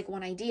towards like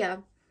one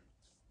idea,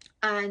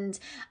 and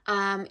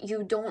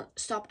you don't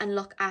stop and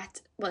look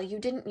at, well, you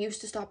didn't used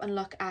to stop and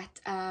look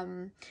at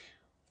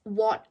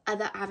what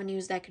other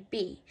avenues there could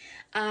be.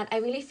 And I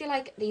really feel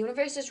like the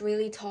universe has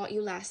really taught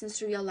you lessons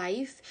through your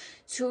life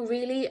to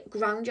really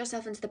ground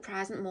yourself into the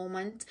present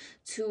moment,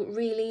 to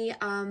really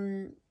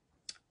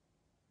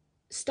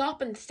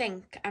stop and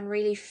think and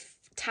really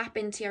tap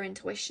into your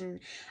intuition,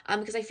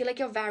 because I feel like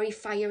you're very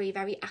fiery,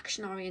 very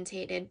action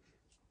orientated.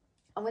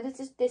 And with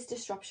this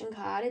disruption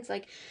card, it's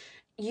like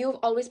you've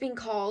always been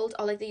called,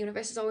 or like the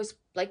universe has always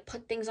like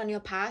put things on your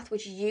path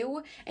which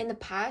you in the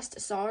past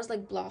saw as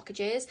like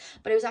blockages,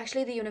 but it was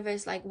actually the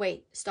universe like,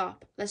 wait,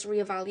 stop, let's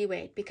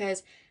reevaluate,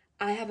 because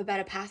I have a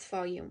better path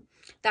for you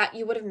that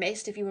you would have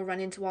missed if you were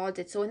running towards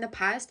it. So in the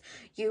past,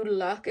 you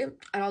look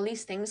at all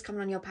these things coming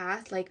on your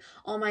path like,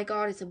 oh my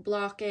god, it's a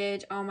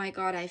blockage, oh my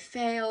god, I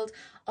failed,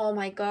 oh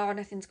my god,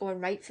 nothing's going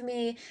right for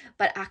me.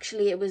 But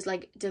actually it was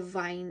like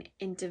divine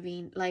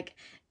intervene, like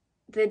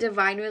the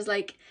divine was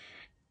like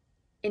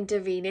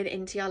intervening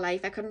into your life.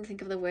 I couldn't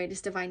think of the word,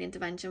 it's divine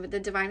intervention, but the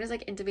divine was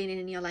like intervening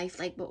in your life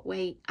like, but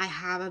wait, I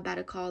have a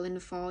better calling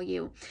for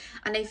you.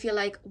 And I feel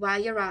like where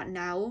you're at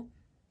now,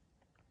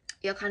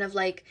 you're kind of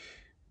like,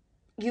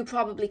 you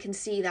probably can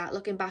see that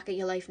looking back at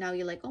your life now,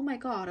 you're like, oh my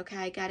god, okay,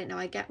 I get it now,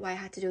 I get why I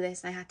had to do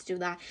this and I had to do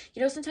that.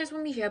 You know, sometimes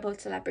when we hear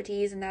about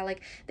celebrities and they're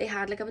like, they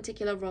had like a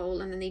particular role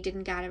and then they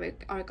didn't get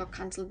it, or it got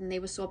cancelled and they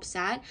were so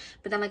upset,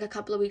 but then like a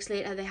couple of weeks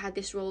later they had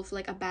this role for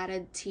like a better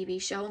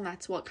TV show, and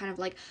that's what kind of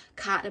like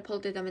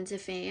catapulted them into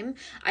fame.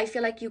 I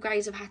feel like you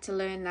guys have had to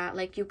learn that,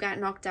 like, you get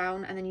knocked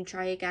down and then you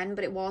try again,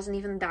 but it wasn't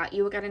even that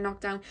you were getting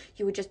knocked down,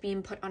 you were just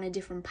being put on a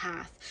different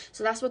path.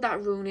 So that's what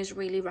that rune is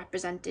really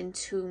representing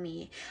to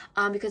me,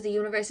 because the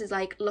universe is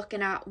like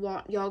looking at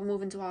what you're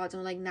moving towards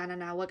and like,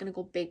 nah, we're gonna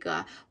go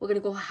bigger, we're gonna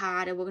go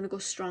harder, we're gonna go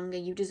stronger,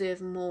 you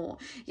deserve more,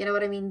 you know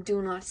what I mean,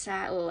 do not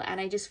settle. And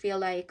I just feel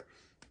like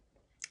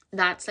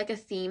that's like a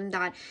theme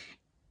that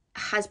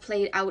has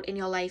played out in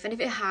your life. And if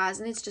it has,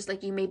 and it's just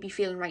like you may be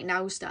feeling right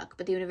now stuck,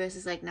 but the universe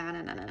is like, nah,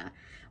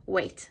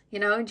 wait,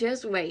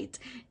 just wait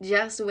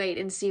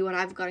and see what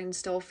I've got in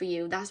store for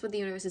you. That's what the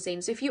universe is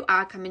saying. So if you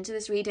are coming to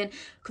this reading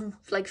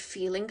like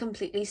feeling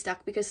completely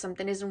stuck because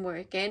something isn't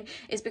working,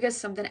 it's because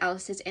something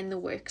else is in the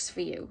works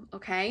for you.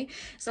 Okay,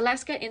 so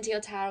let's get into your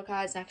tarot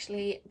cards and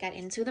actually get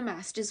into the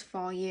messages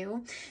for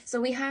you.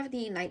 So we have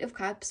the Knight of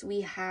Cups,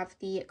 we have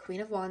the Queen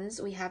of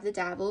Wands, we have the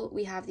Devil,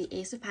 we have the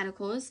Ace of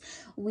Pentacles,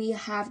 we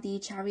have the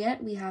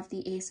Chariot, we have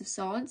the Ace of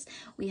Swords,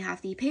 we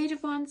have the Page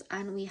of Wands,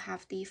 and we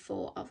have the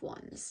Four of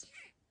Wands.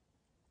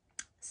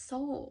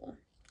 So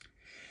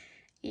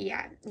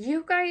yeah,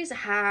 you guys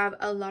have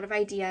a lot of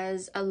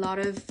ideas, a lot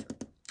of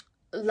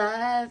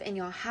love in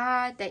your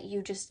heart that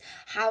you just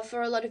have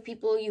for a lot of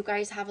people. You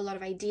guys have a lot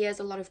of ideas,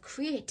 a lot of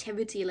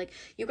creativity. Like,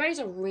 you guys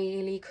are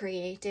really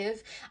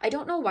creative. I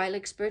don't know why,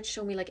 like, spirits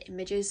show me like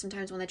images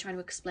sometimes when they're trying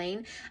to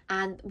explain,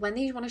 and when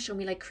they want to show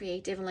me like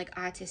creative and like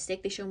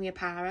artistic, they show me a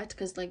parrot,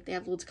 because like they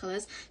have loads of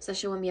colors, so they're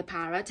showing me a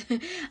parrot.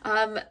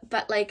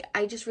 But like,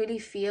 I just really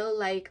feel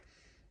like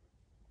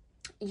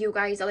you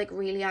guys are like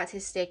really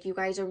artistic, you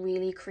guys are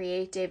really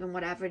creative, and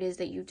whatever it is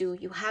that you do,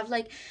 you have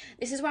like,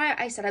 this is why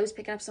I said I was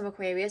picking up some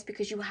Aquarius,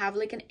 because you have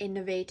like an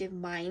innovative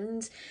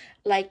mind,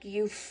 like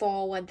you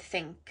forward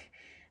think,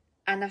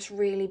 and that's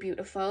really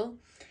beautiful.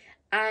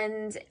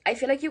 And I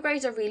feel like you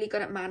guys are really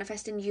good at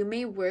manifesting. You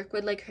may work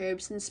with like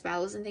herbs and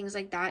spells and things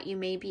like that. You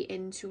may be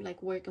into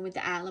like working with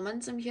the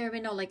elements, I'm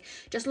hearing, or like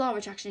just law of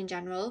attraction in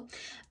general.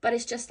 But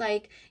it's just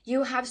like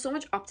you have so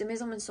much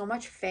optimism and so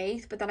much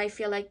faith. But then I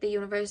feel like the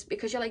universe,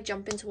 because you're like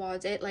jumping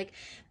towards it, like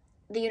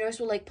the universe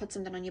will like put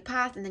something on your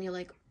path, and then you're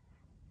like,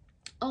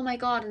 oh my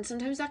god. And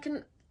sometimes that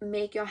can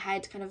make your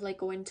head kind of like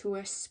go into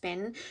a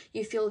spin.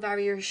 You feel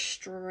very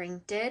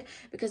restrained,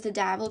 because the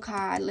Devil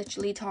card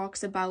literally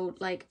talks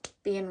about like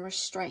being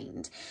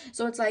restrained.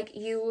 So it's like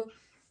you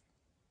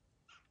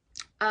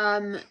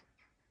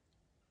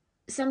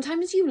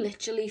sometimes you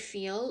literally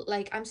feel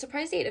like, I'm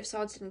surprised the Eight of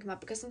Swords didn't come up,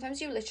 because sometimes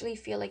you literally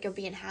feel like you're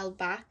being held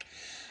back,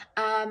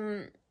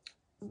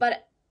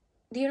 but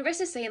the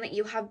universe is saying that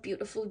you have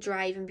beautiful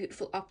drive and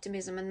beautiful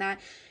optimism, and that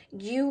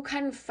you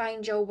can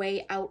find your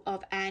way out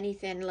of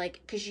anything, like,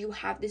 because you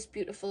have this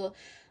beautiful,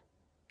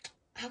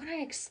 how can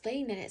I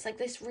explain it? It's like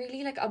this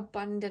really like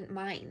abundant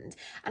mind.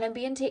 And I'm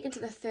being taken to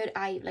the third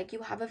eye. Like,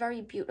 you have a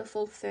very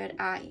beautiful third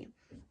eye.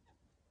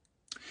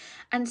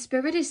 And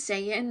Spirit is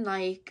saying,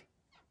 like,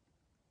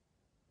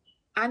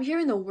 I'm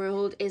hearing the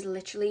world is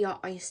literally your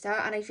oyster.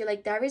 And I feel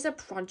like there is a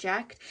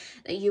project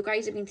that you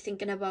guys have been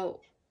thinking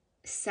about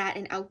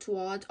setting out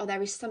towards, or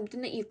there is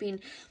something that you've been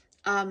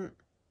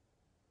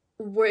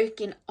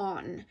working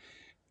on.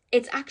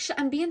 It's actually,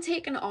 I'm being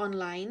taken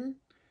online.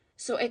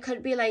 So it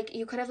could be like,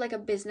 you could have like a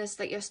business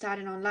that you're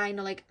starting online,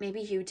 or like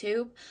maybe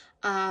YouTube,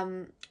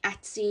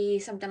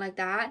 Etsy, something like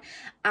that.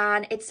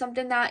 And it's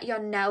something that you're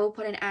now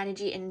putting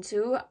energy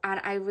into.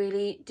 And I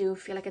really do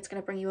feel like it's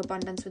going to bring you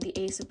abundance with the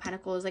Ace of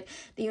Pentacles. Like,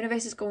 the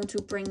universe is going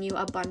to bring you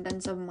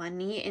abundance of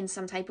money in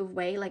some type of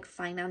way, like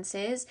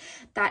finances,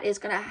 that is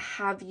going to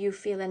have you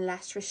feeling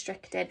less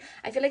restricted.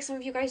 I feel like some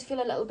of you guys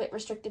feel a little bit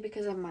restricted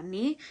because of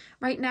money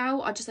right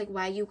now, or just like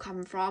where you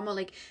come from, or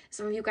like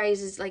some of you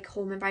guys is like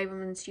home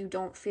environments you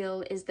don't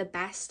feel is the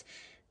best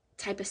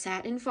type of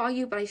setting for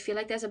you. But I feel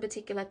like there's a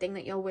particular thing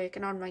that you're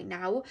working on right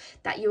now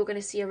that you're going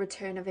to see a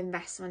return of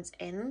investments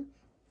in.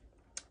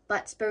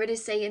 But Spirit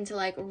is saying to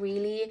like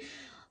really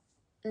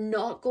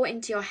not go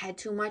into your head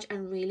too much,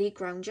 and really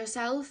ground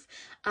yourself,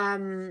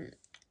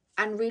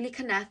 and really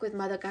connect with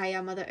Mother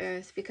Gaia, Mother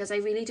Earth, because I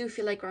really do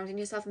feel like grounding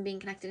yourself and being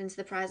connected into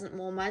the present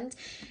moment,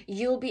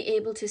 you'll be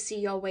able to see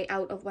your way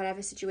out of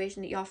whatever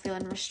situation that you're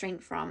feeling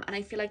restraint from. And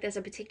I feel like there's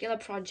a particular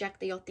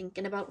project that you're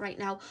thinking about right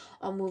now,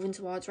 or moving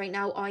towards right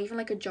now, or even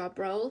like a job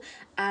role.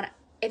 And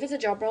if it's a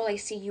job role, I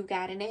see you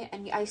getting it,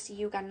 and I see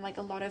you getting like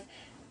a lot of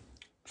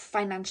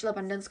financial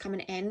abundance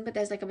coming in. But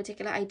there's like a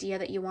particular idea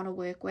that you want to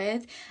work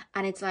with,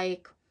 and it's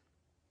like,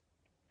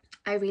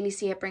 I really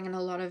see it bringing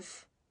a lot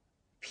of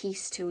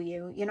peace to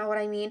you, you know what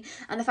I mean?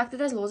 And the fact that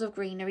there's loads of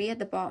greenery at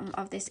the bottom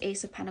of this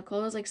Ace of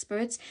Pentacles, like,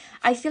 spirits,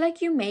 I feel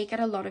like you may get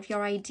a lot of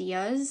your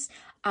ideas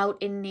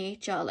out in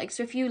nature. Like,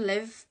 so if you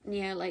live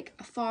near like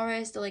a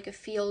forest, or like a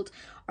field,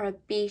 or a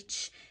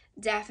beach,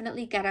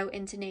 definitely get out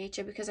into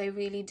nature, because I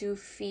really do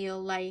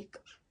feel like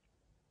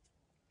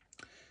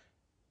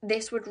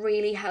this would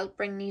really help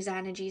bring these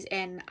energies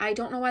in. I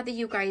don't know whether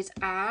you guys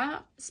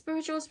are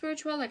spiritual,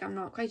 like, I'm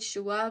not quite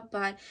sure,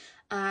 but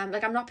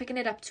like, I'm not picking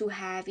it up too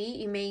heavy.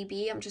 You may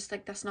be, I'm just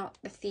like, that's not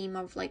the theme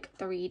of like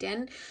the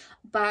reading.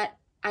 But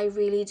I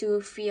really do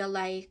feel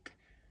like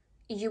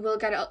you will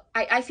get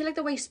I feel like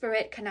the way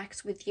Spirit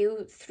connects with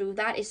you through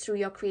that is through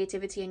your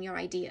creativity and your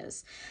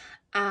ideas.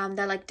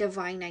 They're like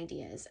divine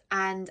ideas,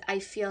 and I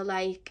feel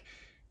like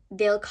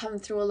they'll come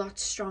through a lot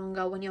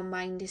stronger when your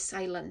mind is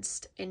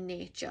silenced in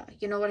nature,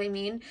 you know what I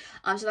mean?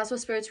 So that's what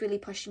Spirit's really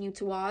pushing you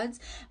towards.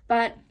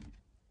 But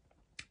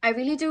I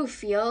really do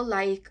feel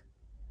like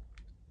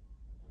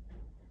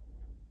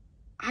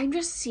I'm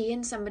just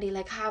seeing somebody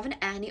like having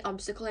any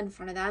obstacle in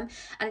front of them,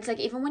 and it's like,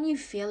 even when you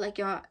feel like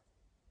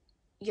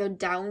you're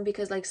down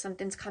because like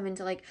something's coming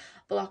to like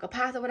block a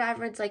path or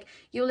whatever, it's like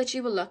you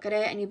literally will look at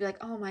it and you'll be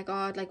like, oh my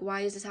god, like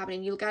why is this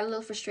happening? You'll get a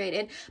little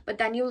frustrated, but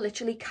then you'll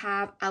literally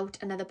carve out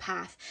another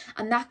path.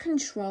 And that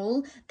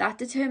control, that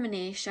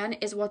determination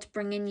is what's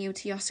bringing you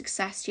to your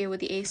success here with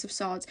the Ace of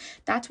Swords.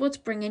 That's what's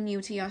bringing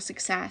you to your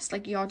success,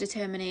 like your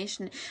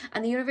determination.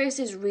 And the universe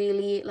is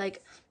really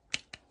like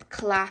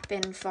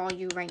clapping for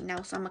you right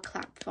now, so I'm gonna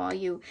clap for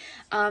you,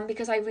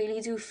 because I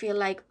really do feel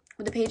like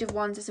with the Page of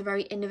Wands, it's a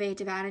very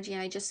innovative energy,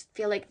 and I just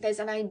feel like there's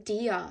an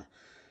idea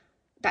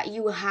that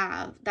you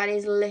have that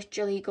is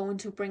literally going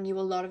to bring you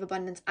a lot of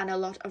abundance and a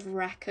lot of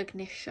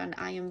recognition,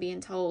 I am being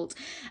told.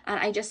 And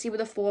I just see with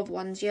the Four of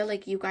Wands here,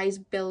 like you guys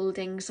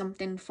building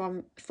something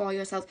for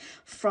yourself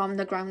from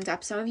the ground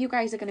up. Some of you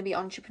guys are going to be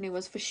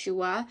entrepreneurs for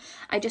sure.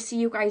 I just see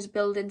you guys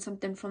building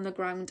something from the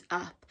ground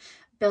up,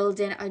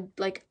 building a,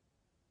 like,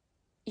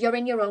 you're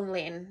in your own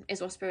lane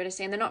is what Spirit is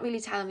saying. They're not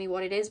really telling me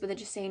what it is, but they're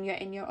just saying you're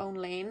in your own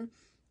lane.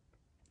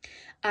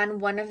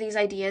 And one of these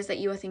ideas that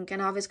you are thinking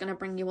of is going to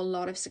bring you a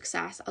lot of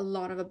success, a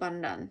lot of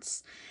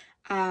abundance.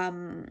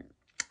 And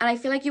I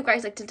feel like you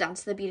guys like to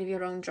dance to the beat of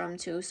your own drum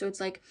too. So it's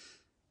like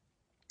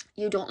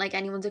you don't like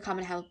anyone to come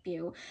and help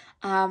you,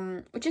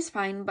 which is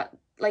fine. But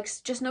like,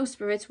 just know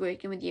Spirit's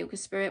working with you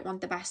because Spirit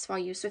want the best for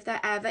you. So if there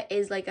ever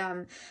is like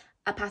a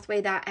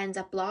pathway that ends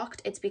up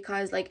blocked, it's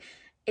because like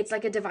it's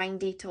like a divine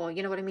detour.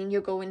 You know what I mean?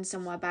 You're going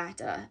somewhere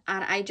better.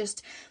 And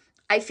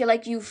I feel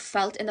like you've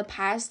felt in the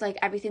past like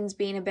everything's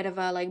been a bit of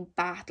a like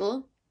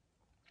battle.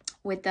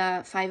 With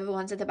the Five of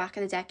Wands at the back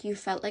of the deck, you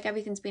felt like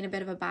everything's been a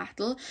bit of a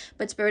battle,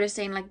 but Spirit is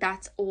saying like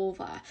that's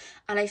over.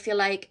 And I feel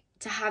like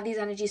to have these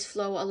energies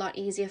flow a lot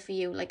easier for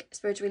you, like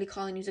Spirit's really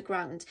calling you to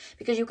ground,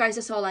 because you guys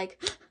are so like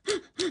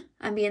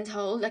I'm being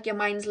told, like your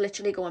mind's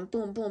literally going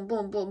boom boom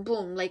boom boom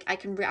boom, like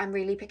I'm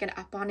really picking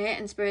up on it,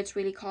 and Spirit's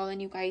really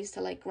calling you guys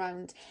to like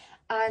ground.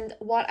 And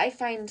what I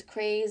find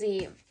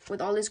crazy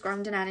with all this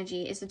grounding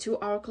energy is the two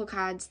oracle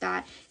cards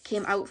that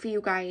came out for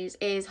you guys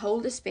is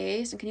hold the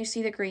space, and can you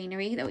see the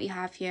greenery that we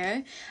have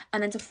here?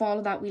 And then to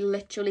follow that, we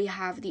literally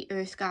have the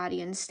earth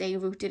guardian, stay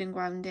rooted and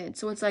grounded.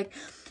 So it's like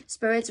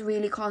Spirit's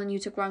really calling you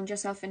to ground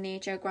yourself in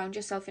nature, ground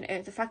yourself in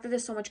earth. The fact that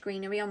there's so much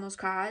greenery on those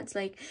cards,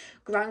 like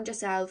ground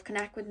yourself,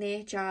 connect with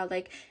nature,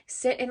 like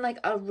sit in like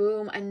a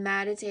room and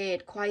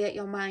meditate, quiet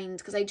your mind.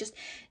 Because I just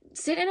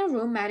sit in a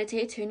room,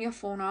 meditate, turn your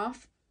phone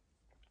off,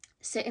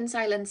 sit in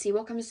silence, see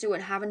what comes through,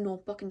 and have a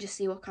notebook and just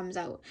see what comes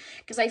out.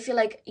 Because I feel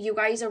like you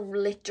guys are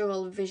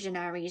literal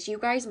visionaries. You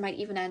guys might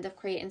even end up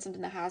creating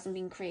something that hasn't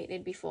been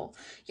created before.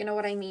 You know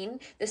what I mean?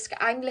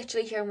 I'm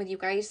literally hearing with you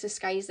guys, the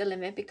sky's the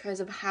limit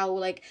because of how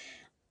like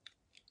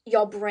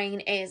your brain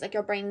is. Like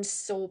your brain's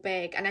so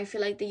big, and I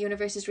feel like the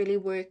universe is really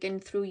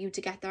working through you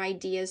to get their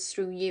ideas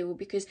through you,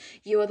 because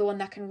you are the one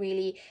that can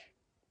really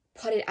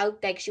put it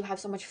out there, because you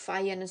have so much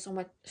fire and so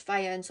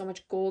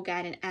much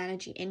go-getting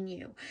energy in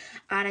you.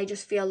 And I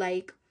just feel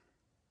like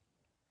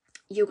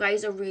you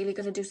guys are really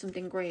going to do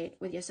something great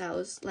with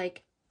yourselves,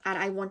 like, and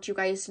I want you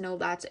guys to know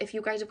that. So if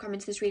you guys have come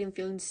into this reading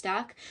feeling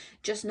stuck,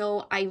 just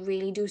know I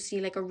really do see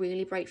like a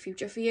really bright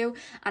future for you,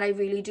 and I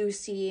really do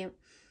see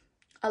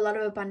a lot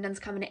of abundance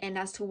coming in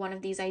as to one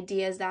of these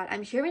ideas that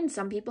I'm hearing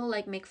some people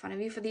like make fun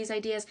of you for these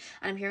ideas,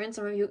 and I'm hearing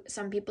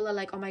some people are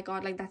like, oh my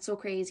god, like that's so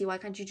crazy, why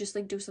can't you just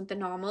like do something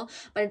normal?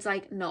 But it's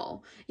like,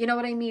 no, you know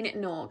what I mean?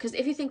 No, because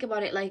if you think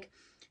about it, like,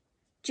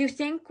 do you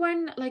think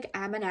when like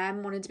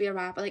Eminem wanted to be a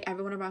rapper, like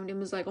everyone around him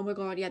was like, oh my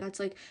god, yeah,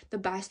 that's like the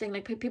best thing,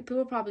 like people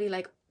were probably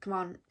like, come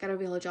on, get a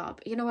real job,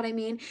 you know what I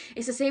mean?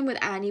 It's the same with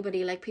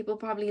anybody, like people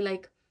probably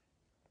like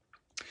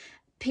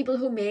people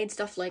who made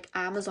stuff like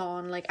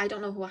Amazon, like I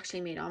don't know who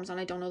actually made Amazon,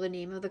 I don't know the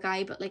name of the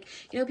guy, but like,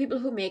 you know, people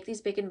who make these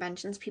big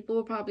inventions, people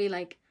were probably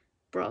like,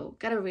 bro,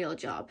 get a real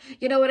job,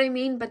 you know what I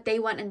mean? But they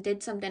went and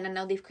did something, and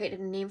now they've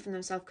created a name for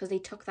themselves because they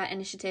took that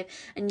initiative.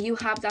 And you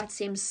have that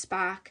same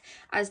spark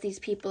as these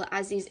people,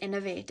 as these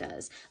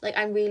innovators. Like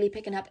I'm really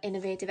picking up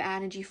innovative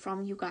energy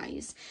from you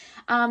guys.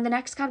 The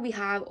next card we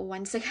have,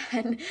 once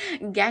again,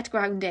 get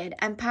grounded.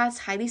 Empaths,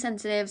 highly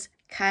sensitives,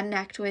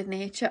 connect with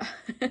nature.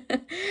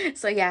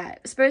 So yeah,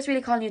 Spirit's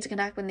really calling you to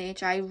connect with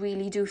nature. I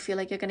really do feel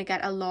like you're going to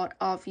get a lot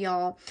of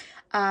your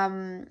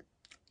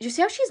you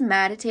see how she's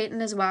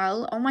meditating as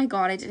well? Oh my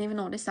god, I didn't even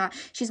notice that.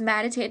 She's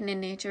meditating in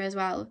nature as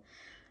well.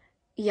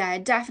 Yeah,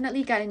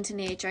 definitely get into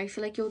nature. I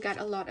feel like you'll get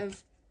a lot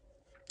of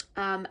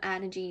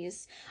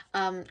energies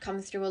come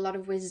through, a lot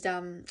of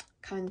wisdom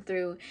coming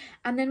through.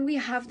 And then we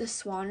have the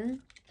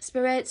Swan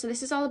Spirit. So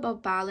this is all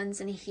about balance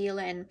and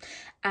healing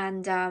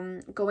and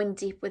going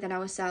deep within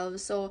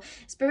ourselves. So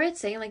Spirit's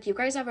saying like you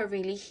guys have a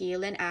really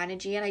healing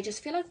energy, and I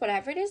just feel like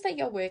whatever it is that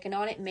you're working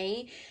on, it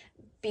may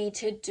be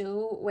to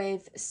do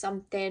with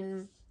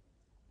something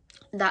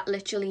that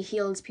literally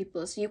heals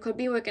people. So you could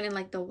be working in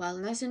like the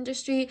wellness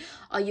industry,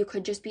 or you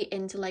could just be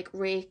into like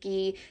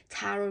Reiki,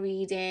 tarot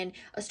reading,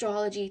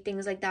 astrology,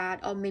 things like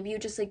that. Or maybe you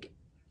just like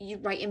you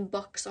writing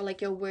books, or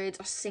like your words,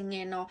 or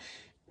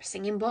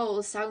singing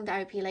bowls, sound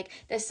therapy. Like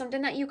there's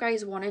something that you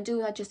guys want to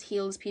do that just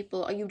heals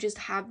people, or you just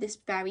have this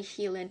very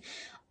healing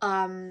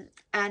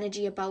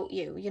energy about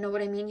you. You know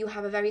what I mean? You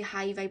have a very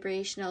high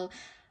vibrational,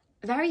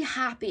 very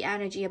happy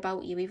energy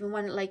about you, even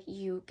when like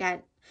you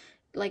get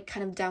like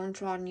kind of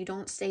downtrodden. You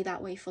don't stay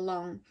that way for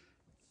long.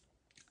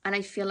 And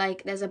I feel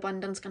like there's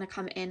abundance going to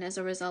come in as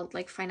a result,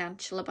 like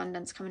financial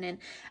abundance coming in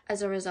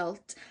as a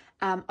result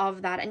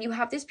of that. And you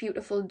have this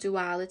beautiful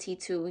duality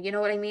too, you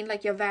know what I mean?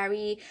 Like you're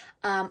very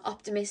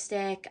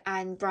optimistic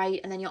and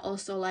bright, and then you're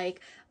also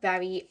like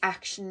very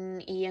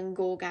action-y and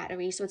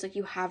go-gettery. So it's like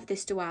you have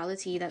this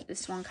duality that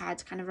this one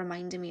card's kind of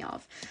reminding me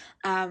of.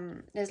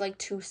 There's like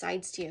two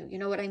sides to you, you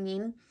know what I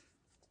mean?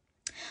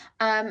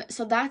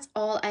 So that's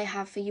all I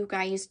have for you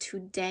guys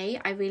today.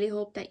 I really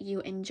hope that you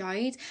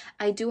enjoyed.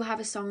 I do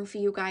have a song for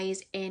you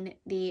guys in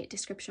the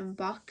description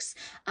box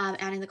and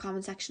in the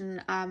comment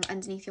section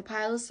underneath your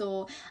pile,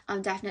 so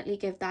definitely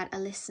give that a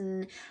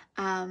listen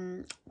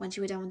once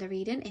you were done with the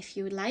reading if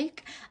you would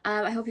like.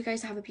 I hope you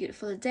guys have a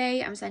beautiful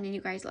day. I'm sending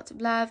you guys lots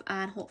of love,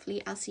 and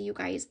hopefully I'll see you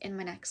guys in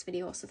my next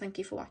video. So thank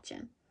you for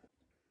watching.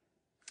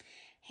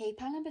 Hey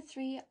pile number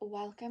 3,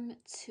 welcome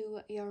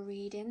to your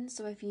reading.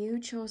 So if you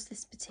chose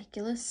this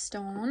particular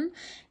stone,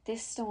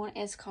 this stone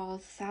is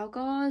called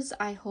Thalgos.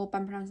 I hope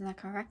I'm pronouncing that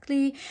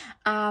correctly.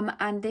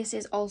 And this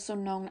is also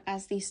known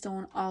as the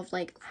stone of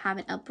like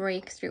having a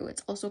breakthrough.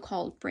 It's also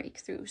called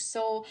breakthrough.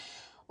 So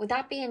with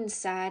that being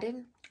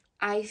said,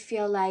 I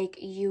feel like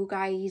you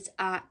guys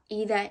are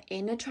either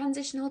in a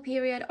transitional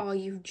period or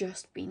you've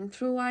just been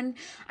through one.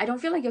 I don't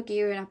feel like you're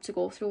gearing up to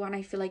go through one.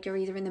 I feel like you're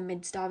either in the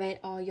midst of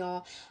it or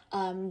you're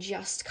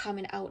just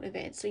coming out of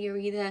it. So you're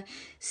either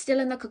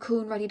still in the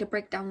cocoon ready to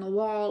break down the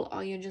wall,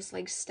 or you're just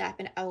like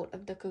stepping out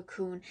of the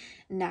cocoon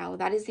now.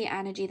 That is the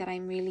energy that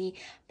I'm really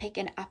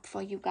picking up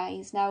for you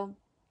guys. Now,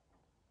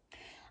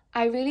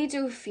 I really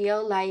do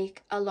feel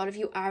like a lot of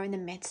you are in the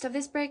midst of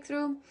this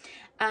breakthrough,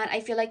 and I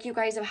feel like you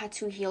guys have had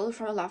to heal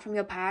from a lot from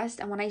your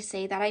past. And when I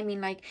say that, I mean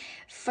like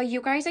for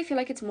you guys, I feel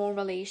like it's more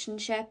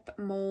relationship,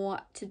 more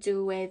to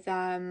do with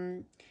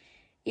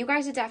you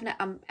guys are definite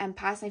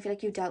empaths, and I feel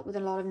like you've dealt with a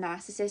lot of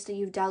narcissists, or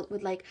you've dealt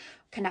with like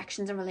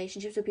connections and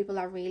relationships with people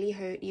that really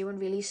hurt you and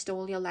really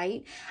stole your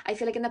light. I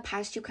feel like in the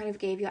past you kind of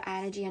gave your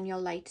energy and your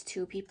light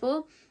to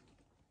people,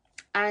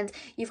 and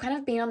you've kind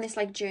of been on this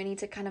like journey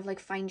to kind of like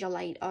find your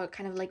light, or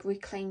kind of like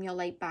reclaim your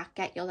light back,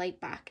 get your light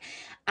back.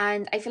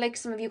 And I feel like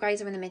some of you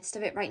guys are in the midst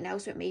of it right now,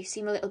 so it may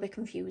seem a little bit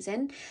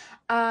confusing,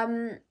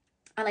 and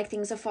like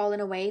things are falling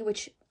away,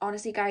 which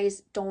honestly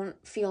guys, don't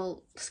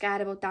feel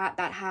scared about that.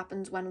 That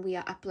happens when we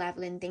are up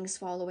leveling. Things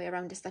fall away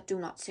around us that do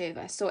not serve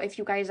us. So if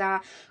you guys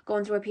are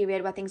going through a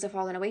period where things are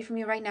falling away from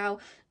you right now,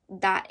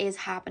 that is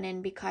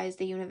happening because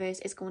the universe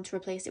is going to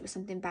replace it with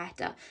something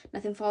better.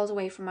 Nothing falls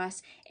away from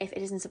us if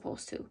it isn't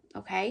supposed to,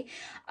 okay?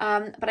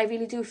 But I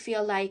really do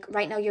feel like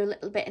right now you're a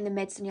little bit in the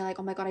midst, and you're like,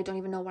 oh my god, I don't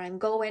even know where I'm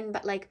going.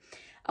 But like,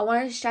 I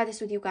wanted to share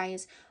this with you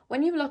guys.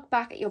 When you look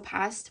back at your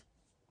past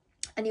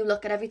and you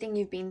look at everything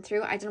you've been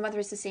through, I don't know whether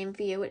it's the same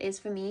for you, it is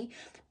for me,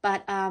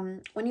 but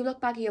when you look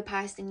back at your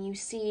past and you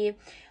see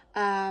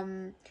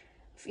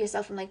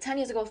yourself from like 10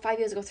 years ago, 5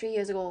 years ago, 3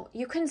 years ago,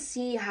 you can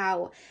see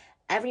how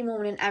every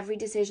moment and every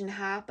decision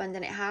happened,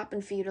 and it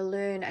happened for you to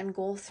learn and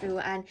go through,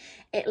 and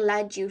it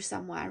led you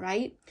somewhere,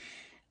 right?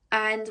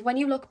 And when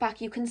you look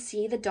back, you can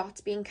see the dots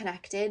being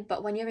connected,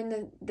 but when you're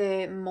in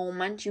the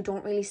moment, you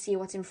don't really see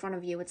what's in front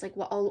of you. It's like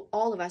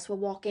all of us, we're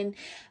walking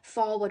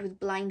forward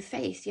with blind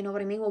faith, you know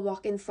what I mean? We're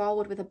walking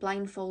forward with a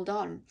blindfold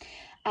on.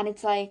 And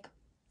it's like,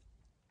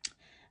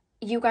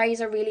 you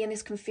guys are really in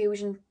this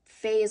confusion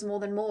phase more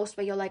than most,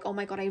 where you're like, oh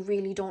my god, I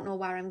really don't know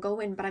where I'm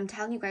going. But I'm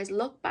telling you guys,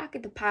 look back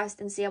at the past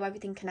and see how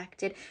everything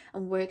connected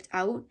and worked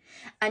out,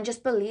 and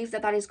just believe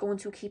that that is going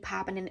to keep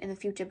happening in the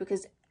future,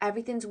 because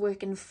everything's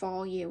working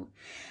for you.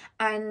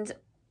 And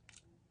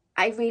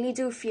I really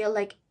do feel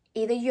like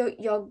either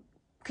you're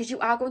because you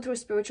are going through a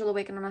spiritual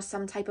awakening or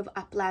some type of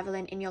up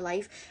leveling in your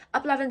life.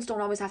 Up levelings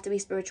don't always have to be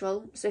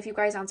spiritual, so if you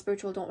guys aren't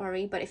spiritual, don't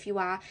worry. But if you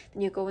are,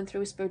 then you're going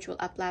through a spiritual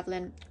up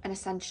leveling, an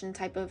ascension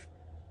type of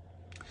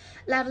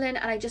leveling.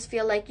 And I just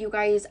feel like you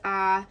guys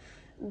are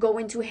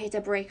going to hit a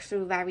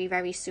breakthrough very,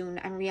 very soon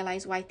and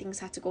realize why things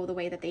had to go the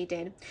way that they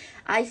did.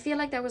 I feel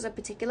like there was a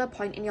particular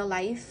point in your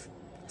life,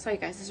 sorry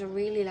guys, this is a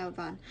really loud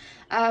van.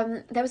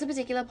 There was a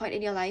particular point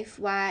in your life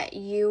where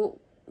you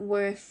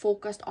were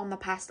focused on the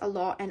past a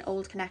lot, and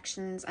old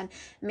connections, and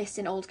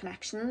missing old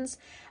connections,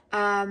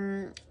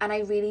 and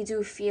I really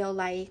do feel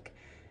like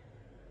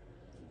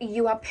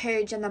you are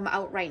purging them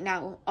out right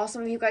now. Or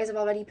some of you guys have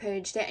already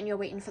purged it and you're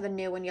waiting for the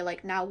new, and you're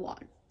like, now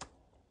what?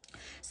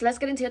 So let's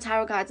get into your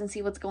tarot cards and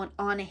see what's going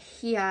on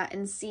here,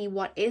 and see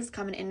what is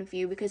coming in for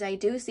you, because I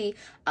do see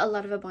a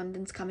lot of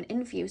abundance coming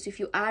in for you. So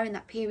if you are in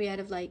that period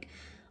of like,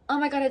 oh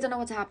my god, I don't know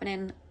what's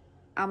happening,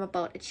 I'm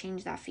about to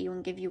change that for you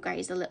and give you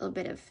guys a little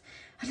bit of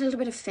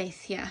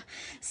faith here.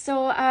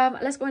 So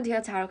let's go into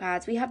your tarot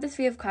cards. We have the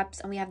 3 of Cups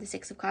and we have the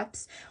 6 of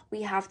Cups.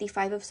 We have the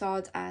 5 of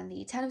Swords and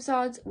the 10 of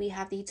Swords. We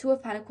have the 2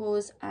 of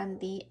Pentacles and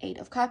the 8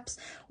 of Cups.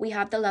 We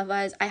have the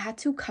Lovers. I had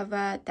to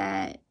cover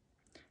their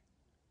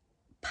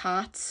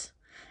parts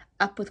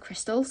up with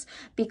crystals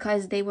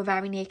because they were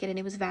very naked and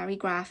it was very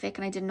graphic,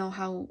 and I didn't know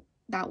how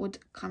that would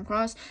come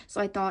across.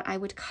 So I thought I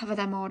would cover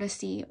them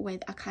modesty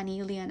with a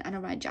carnelian and a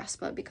red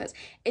jasper because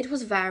it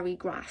was very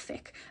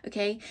graphic.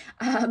 Okay.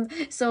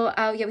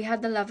 Yeah, we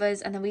had the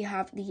Lovers, and then we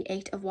have the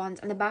Eight of Wands.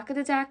 And the back of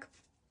the deck,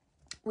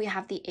 we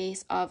have the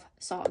Ace of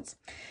Swords.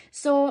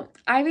 So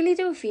I really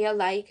do feel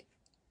like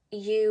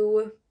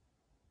you,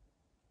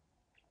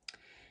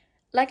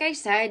 like I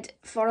said,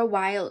 for a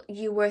while,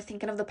 you were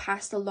thinking of the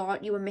past a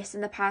lot. You were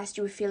missing the past.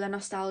 You were feeling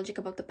nostalgic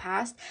about the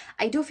past.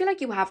 I do feel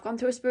like you have gone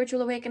through a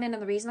spiritual awakening.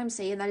 And the reason I'm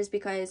saying that is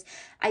because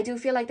I do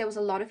feel like there was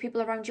a lot of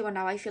people around you. And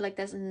now I feel like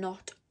there's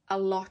not a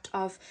lot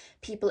of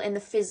people in the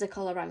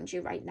physical around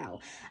you right now.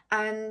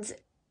 And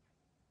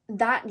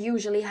that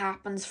usually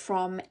happens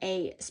from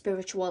a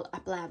spiritual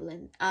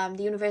up-leveling.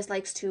 The universe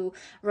likes to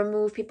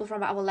remove people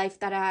from our life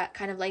that are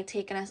kind of like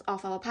taking us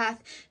off our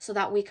path so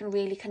that we can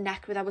really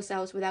connect with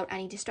ourselves without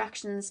any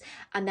distractions.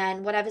 And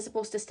then whatever's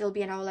supposed to still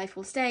be in our life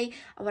will stay,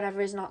 and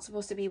whatever is not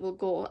supposed to be will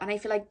go. And I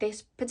feel like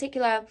this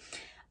particular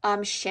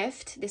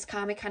shift, this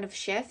karmic kind of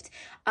shift,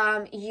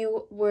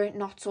 you were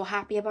not so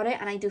happy about it,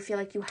 and I do feel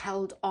like you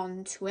held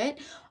on to it.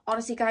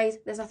 Honestly, guys,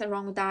 there's nothing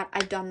wrong with that.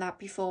 I've done that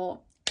before.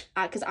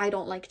 Because I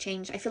don't like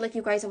change. I feel like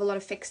you guys have a lot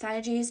of fixed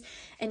energies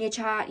in your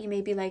chart. You may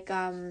be like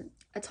a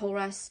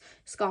Taurus,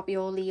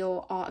 Scorpio,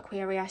 Leo, or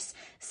Aquarius,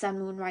 Sun,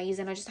 Moon,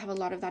 Rising. I just have a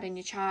lot of that in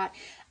your chart.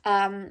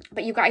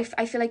 But you guys,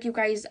 I feel like you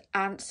guys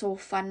aren't so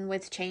fun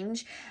with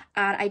change,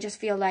 and I just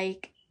feel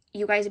like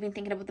you guys have been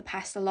thinking about the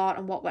past a lot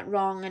and what went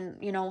wrong, and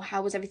you know,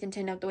 how was everything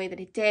turned out the way that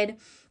it did.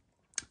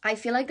 I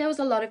feel like there was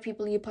a lot of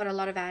people you put a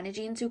lot of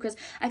energy into, because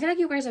I feel like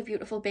you guys have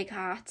beautiful big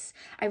hearts.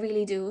 I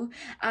really do.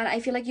 And I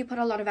feel like you put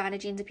a lot of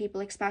energy into people,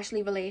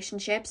 especially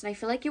relationships. And I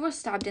feel like you were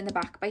stabbed in the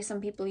back by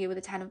some people. You were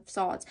the Ten of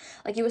Swords.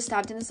 Like, you were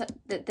stabbed in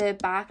the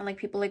back, and like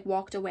people like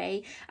walked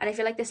away. And I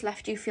feel like this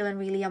left you feeling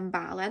really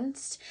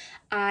unbalanced.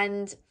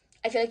 And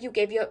I feel like you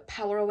gave your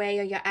power away,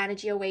 or your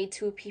energy away,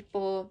 to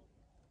people,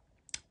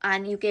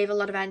 and you gave a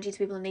lot of energy to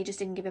people and they just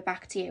didn't give it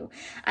back to you.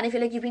 And I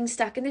feel like you've been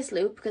stuck in this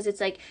loop because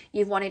it's like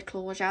you've wanted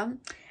closure,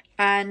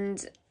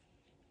 and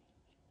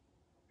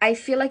I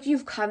feel like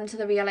you've come to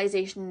the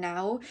realization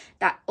now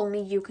that only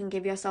you can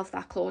give yourself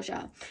that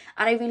closure.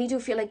 And I really do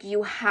feel like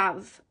you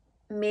have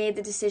made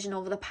the decision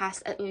over the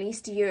past at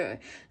least year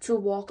to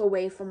walk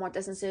away from what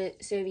doesn't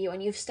serve you,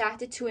 and you've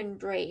started to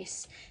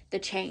embrace the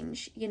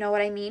change, you know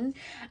what I mean?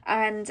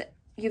 And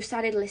you've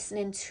started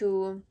listening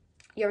to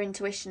your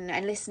intuition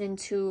and listening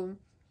to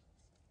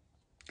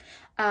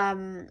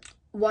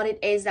what it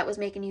is that was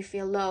making you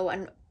feel low,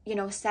 and you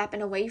know,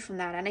 stepping away from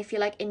that. And I feel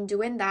like in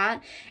doing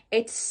that,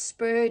 it's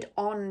spurred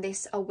on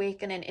this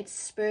awakening, it's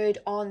spurred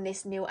on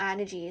this new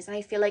energies. And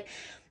I feel like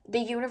the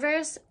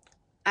universe,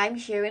 I'm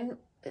hearing,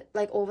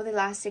 like, over the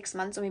last 6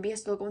 months, or maybe you're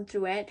still going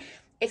through it,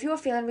 if you are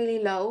feeling really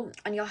low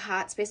on your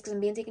heart space, because I'm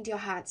being taken to your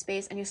heart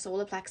space and your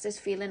solar plexus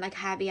feeling like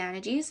heavy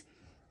energies,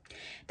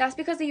 that's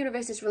because the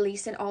universe is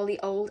releasing all the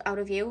old out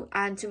of you,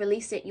 and to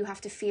release it, you have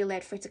to feel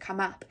it for it to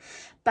come up.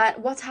 But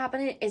what's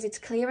happening is it's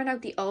clearing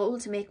out the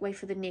old to make way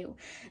for the new.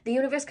 The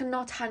universe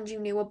cannot hand you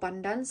new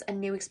abundance and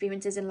new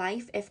experiences in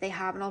life if they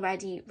haven't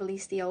already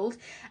released the old.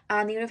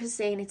 And the universe is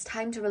saying it's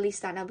time to release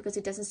that now because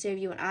it doesn't serve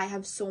you, and I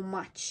have so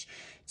much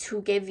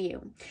to give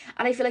you.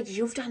 And I feel like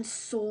you've done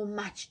so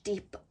much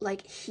deep,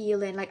 like,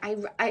 healing. Like,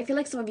 I feel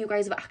like some of you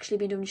guys have actually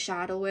been doing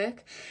shadow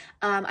work,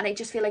 and I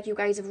just feel like you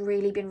guys have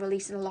really been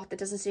releasing a lot that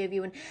doesn't serve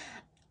you. And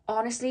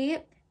honestly,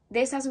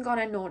 this hasn't gone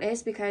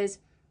unnoticed, because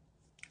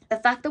the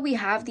fact that we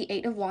have the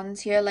Eight of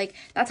Wands here, like,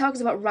 that talks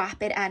about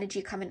rapid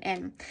energy coming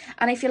in.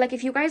 And I feel like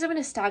if you guys are in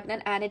a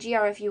stagnant energy,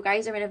 or if you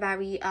guys are in a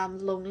very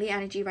lonely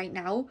energy right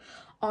now,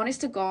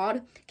 honest to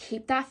God,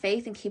 keep that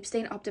faith and keep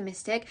staying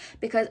optimistic,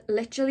 because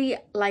literally,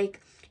 like,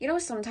 you know,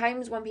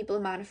 sometimes when people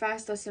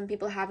manifest, or some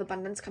people have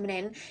abundance coming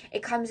in,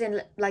 it comes in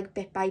like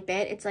bit by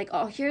bit. It's like,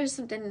 oh, here's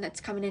something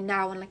that's coming in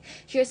now, and like,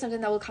 here's something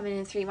that will come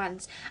in 3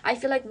 months. I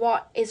feel like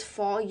what is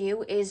for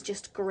you is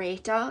just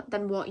greater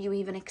than what you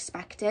even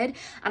expected.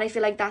 And I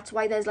feel like that's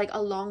why there's like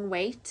a long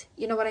wait.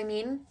 You know what I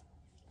mean?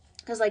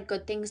 Because like,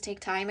 good things take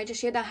time. I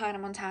just heard that Hannah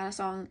Montana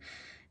song,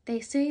 they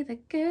say the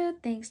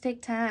good things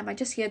take time. I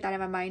just heard that in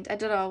my mind. I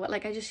don't know,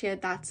 like, I just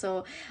heard that.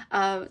 So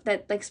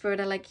that, like, Spirit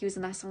are like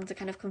using that song to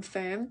kind of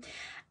confirm.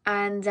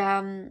 And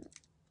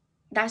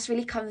that's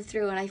really come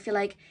through. And I feel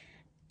like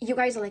you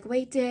guys are like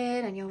waiting,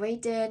 and you're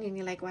waiting, and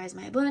you're like, where's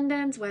my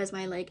abundance? Where's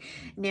my like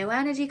new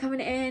energy coming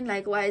in?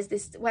 Like, where's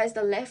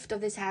the lift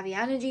of this heavy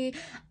energy?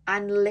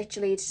 And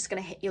literally, it's just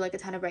gonna hit you like a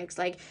ton of bricks.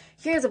 Like,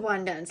 here's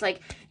abundance. Like,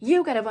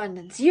 you get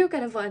abundance. You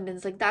get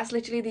abundance. Like, that's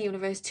literally the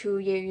universe to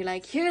you. You're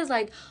like, here's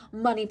like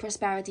money,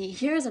 prosperity.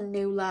 Here's a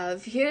new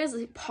love. Here's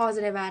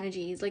positive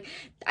energies. Like,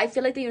 I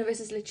feel like the universe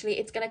is literally,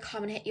 it's gonna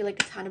come and hit you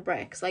like a ton of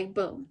bricks. Like,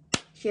 boom.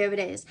 Here it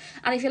is.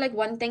 And I feel like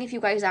one thing, if you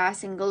guys are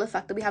single, the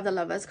fact that we have the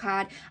Lovers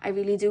card, I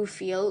really do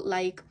feel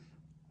like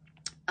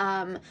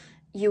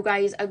you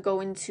guys are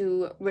going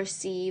to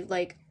receive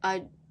like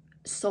a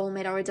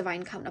soulmate or a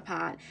divine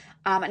counterpart,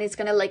 and it's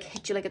gonna like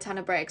hit you like a ton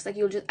of bricks. Like,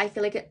 you'll just, I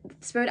feel like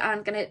Spirit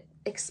aren't gonna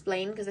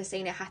explain, because they're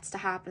saying it has to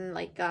happen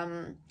like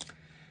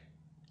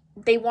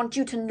they want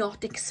you to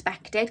not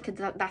expect it,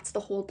 because that's the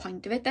whole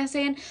point of it, they're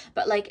saying.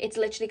 But like, it's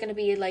literally going to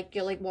be like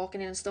you're like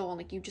walking in a store and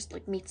like you just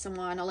like meet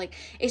someone, or like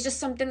it's just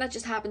something that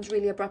just happens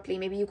really abruptly.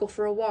 Maybe you go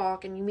for a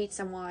walk and you meet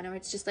someone, or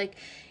it's just like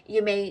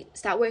you may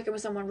start working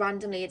with someone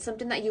randomly. It's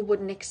something that you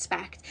wouldn't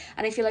expect.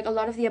 And I feel like a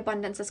lot of the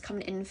abundance that's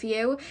coming in for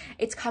you,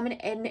 it's coming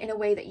in a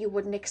way that you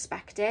wouldn't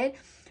expect it.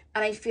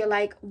 And I feel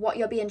like what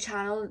you're being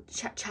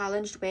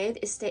challenged with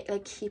is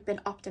keeping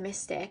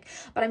optimistic.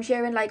 But I'm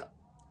hearing like,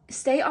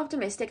 stay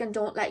optimistic and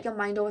don't let your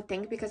mind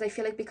overthink, because I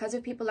feel like because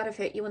of people that have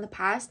hurt you in the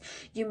past,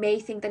 you may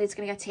think that it's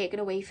going to get taken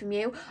away from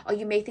you, or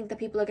you may think that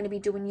people are going to be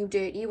doing you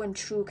dirty when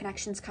true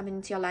connections come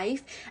into your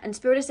life. And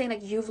Spirit is saying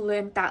like, you've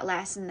learned that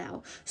lesson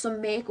now, so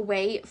make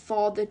way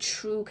for the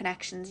true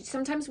connections.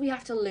 Sometimes we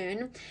have to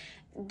learn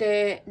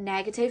the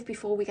negative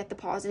before we get the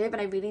positive,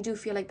 and I really do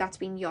feel like that's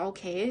been your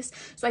case.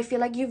 So I feel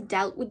like you've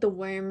dealt with the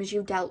worms,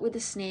 you've dealt with the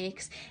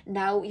snakes,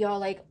 now you're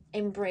like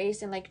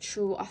embracing like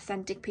true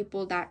authentic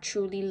people that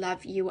truly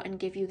love you and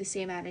give you the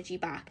same energy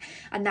back,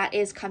 and that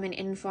is coming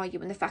in for you.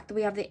 And the fact that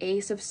we have the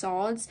Ace of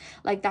Swords,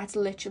 like that's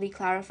literally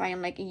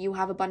clarifying like you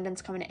have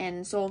abundance coming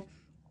in. So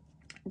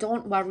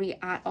don't worry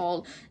at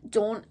all.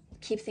 Don't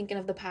keep thinking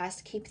of the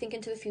past, keep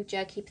thinking to the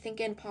future, keep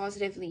thinking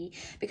positively,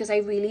 because I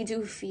really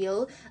do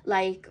feel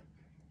like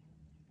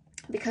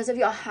because of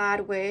your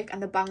hard work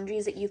and the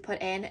boundaries that you've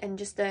put in and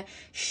just the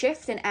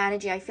shift in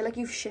energy, I feel like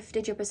you've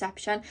shifted your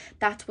perception.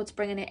 That's what's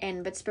bringing it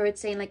in. But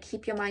Spirit's saying like,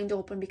 keep your mind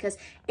open, because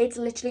it's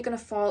literally going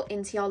to fall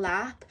into your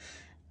lap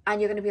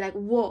and you're going to be like,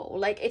 whoa.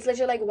 Like, it's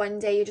literally like one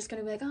day you're just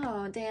going to be like,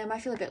 oh damn, I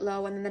feel a bit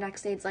low, and then the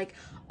next day it's like,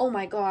 oh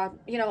my god,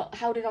 you know,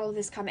 how did all of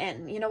this come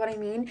in? You know what I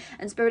mean?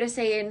 And Spirit is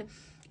saying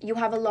you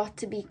have a lot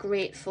to be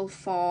grateful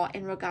for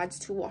in regards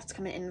to what's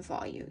coming in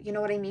for you. You know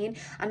what I mean?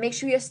 And make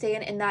sure you're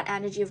staying in that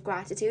energy of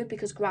gratitude,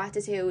 because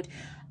gratitude,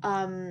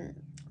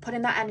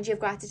 putting that energy of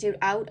gratitude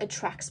out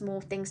attracts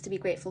more things to be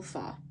grateful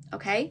for.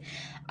 Okay?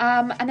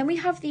 And then we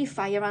have the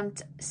fire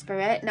ant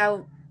spirit.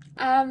 Now,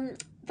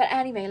 but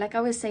anyway, like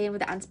I was saying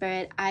with the ant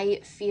spirit,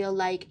 I feel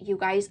like you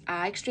guys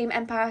are extreme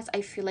empaths.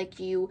 I feel like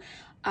you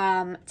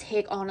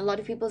take on a lot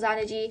of people's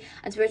energy,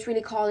 and Spirit's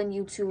really calling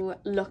you to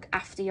look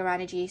after your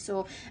energy.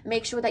 So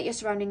make sure that you're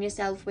surrounding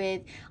yourself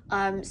with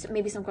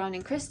maybe some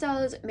grounding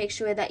crystals. Make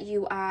sure that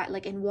you are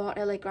like in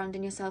water, like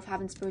grounding yourself,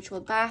 having spiritual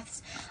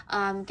baths,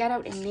 get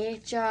out in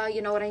nature,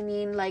 you know what I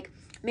mean? Like,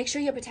 make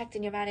sure you're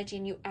protecting your energy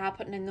and you are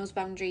putting in those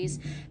boundaries,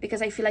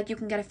 because I feel like you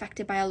can get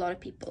affected by a lot of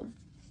people.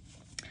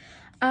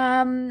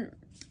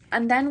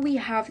 And then we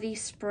have the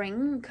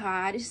spring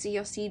card, see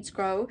your seeds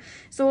grow.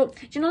 So,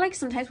 do you know, like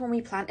sometimes when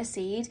we plant a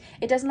seed,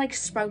 it doesn't like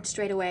sprout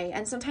straight away.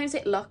 And sometimes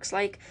it looks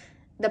like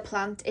the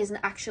plant isn't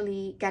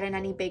actually getting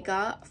any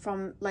bigger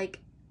from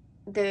like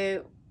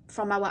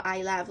from our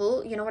eye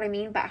level, you know what I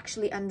mean? But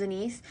actually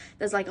underneath,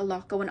 there's like a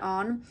lot going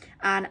on,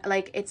 and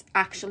like it's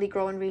actually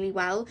growing really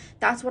well.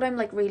 That's what I'm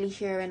like really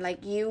hearing.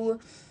 Like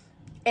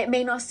it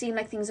may not seem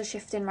like things are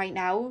shifting right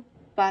now,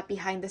 but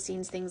behind the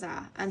scenes things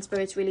are, and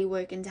Spirit's really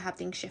working to have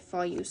things shift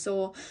for you.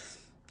 So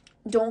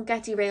don't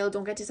get derailed,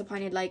 don't get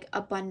disappointed. Like,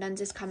 abundance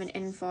is coming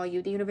in for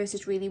you. The universe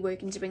is really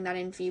working to bring that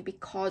in for you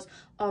because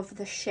of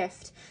the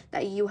shift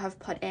that you have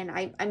put in.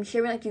 I'm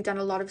hearing like you've done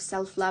a lot of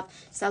self-love,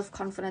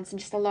 self-confidence, and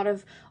just a lot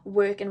of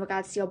work in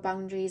regards to your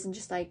boundaries and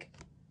just like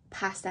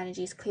past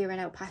energies, clearing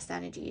out past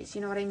energies,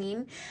 you know what I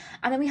mean?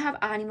 And then we have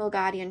animal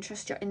guardian,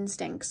 trust your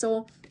instinct.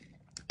 So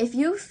if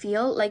you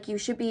feel like you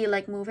should be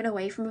like moving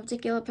away from a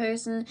particular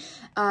person,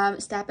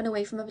 stepping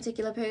away from a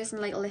particular person,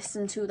 like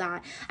listen to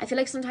that. I feel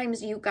like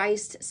sometimes you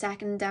guys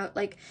second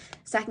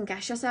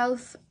guess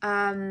yourself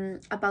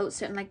about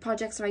certain like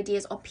projects or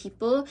ideas or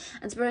people,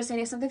 and Spirit is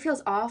saying if something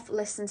feels off,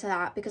 listen to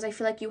that, because I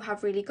feel like you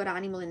have really good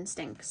animal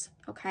instincts.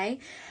 Okay,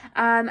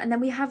 and then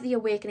we have the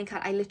awakening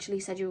card. I literally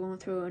said you were going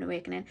through an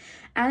awakening.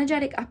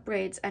 Energetic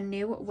upgrades, a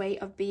new way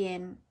of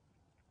being,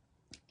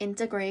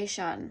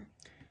 integration.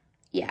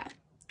 Yeah,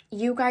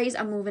 you guys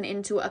are moving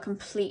into a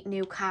complete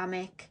new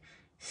karmic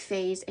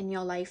phase in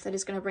your life that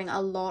is going to bring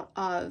a lot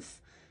of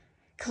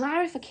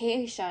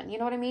clarification. You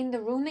know what I mean? The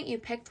rune that you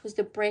picked was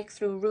the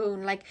breakthrough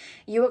rune. Like,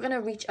 you are going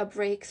to reach a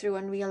breakthrough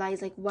and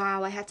realize like,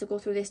 wow, I had to go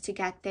through this to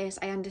get this.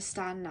 I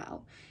understand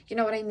now. You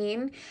know what I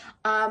mean?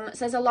 So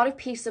there's a lot of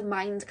peace of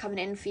mind coming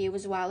in for you,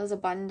 as well as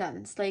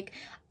abundance. Like,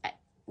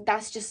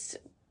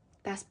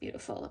 that's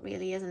beautiful,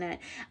 really, isn't it?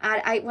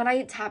 And when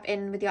I tap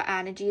in with your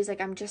energies,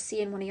 like I'm just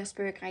seeing one of your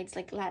spirit guides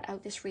like let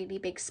out this really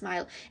big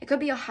smile. It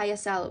could be your higher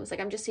selves. Like,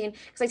 I'm just seeing,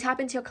 because I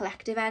tap into your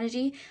collective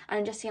energy and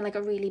I'm just seeing like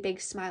a really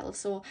big smile.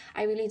 So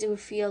I really do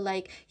feel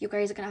like you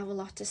guys are gonna have a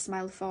lot to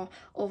smile for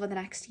over the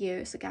next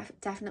year. So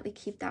definitely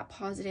keep that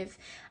positive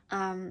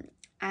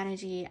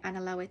energy and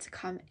allow it to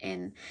come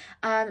in.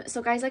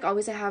 So guys, like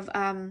always, I have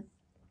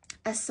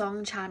a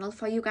song channel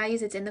for you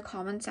guys. It's in the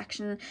comment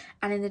section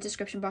and in the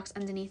description box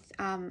underneath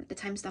the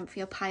timestamp for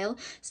your pile,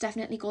 so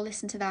definitely go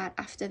listen to that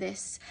after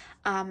this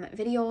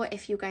video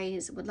if you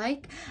guys would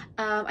like.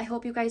 I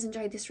hope you guys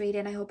enjoyed this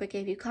reading. I hope it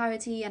gave you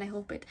clarity and I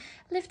hope it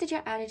lifted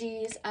your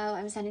energies.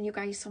 I'm sending you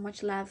guys so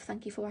much love.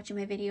 Thank you for watching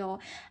my video,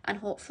 and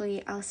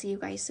hopefully I'll see you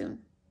guys soon.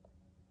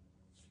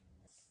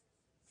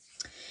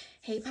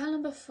 Hey pal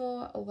number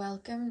 4,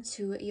 welcome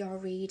to your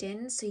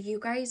reading. So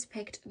you guys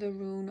picked the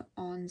rune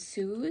on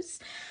Suze,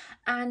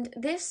 and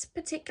this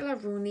particular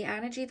rune, the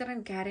energy that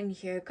I'm getting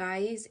here,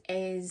 guys,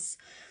 is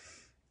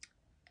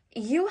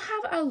you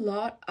have a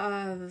lot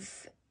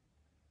of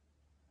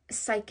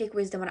psychic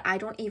wisdom, and I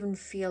don't even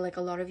feel like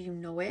a lot of you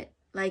know it.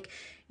 Like,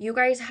 you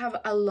guys have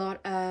a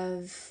lot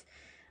of,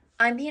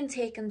 I'm being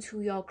taken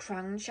to your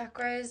crown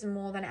chakras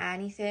more than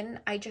anything.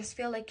 I just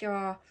feel like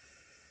you're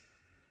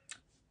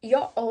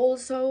all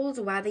souls,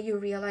 whether you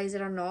realize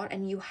it or not,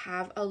 and you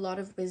have a lot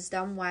of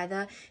wisdom,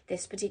 whether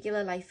this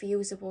particular life for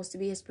you is supposed to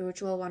be a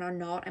spiritual one or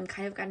not. I'm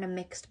kind of getting a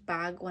mixed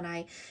bag when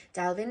I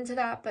delve into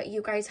that, but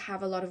you guys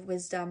have a lot of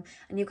wisdom,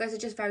 and you guys are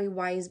just very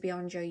wise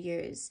beyond your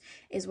years,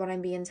 is what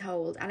I'm being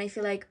told. And I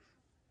feel like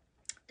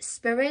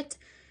spirit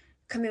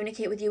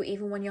communicate with you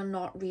even when you're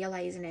not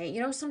realizing it. You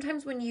know,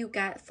 sometimes when you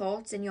get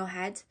thoughts in your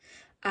head,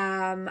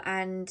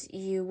 and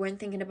you weren't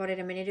thinking about it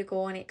a minute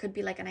ago, and it could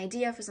be like an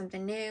idea for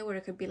something new, or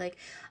it could be like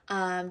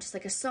just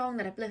like a song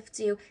that uplifts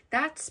you,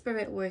 that's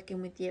spirit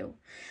working with you.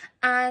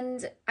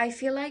 And I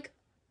feel like,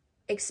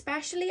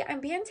 especially, I'm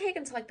being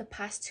taken to like the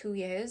past 2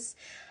 years,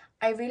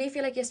 I really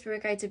feel like your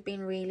spirit guides have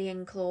been really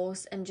in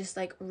close and just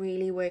like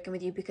really working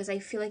with you, because I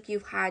feel like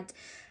you've had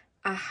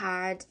a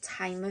hard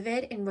time of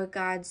it in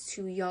regards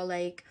to your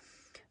like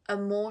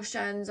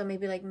emotions or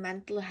maybe like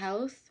mental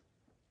health.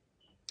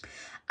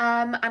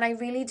 And I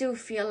really do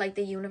feel like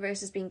the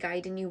universe has been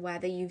guiding you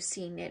whether you've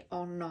seen it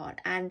or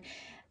not. And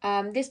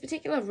this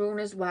particular rune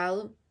as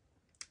well,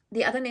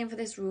 the other name for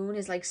this rune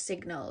is like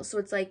signal. So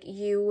it's like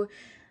you,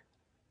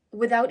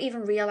 without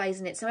even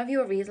realizing it, some of you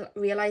are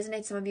realizing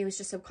it, some of you is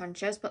just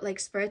subconscious, but like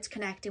spirit's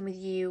connecting with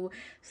you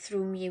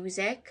through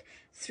music,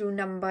 through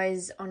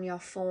numbers on your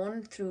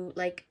phone, through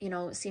like, you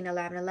know, seeing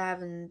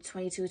 1111,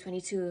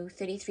 2222,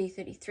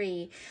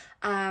 3333.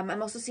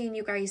 I'm also seeing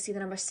you guys see the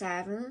number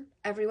 7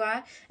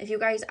 everywhere. If you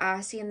guys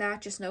are seeing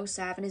that, just know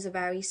 7 is a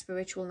very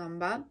spiritual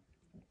number.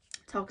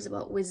 Talks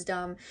about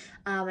wisdom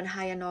and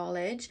higher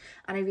knowledge,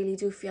 and I really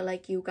do feel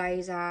like you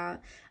guys are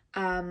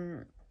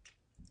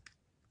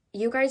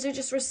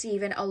just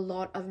receiving a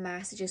lot of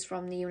messages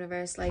from the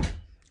universe, like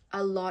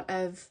a lot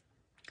of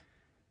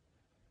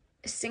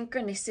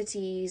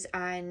synchronicities.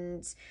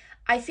 And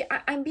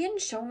I'm being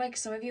shown like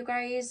some of you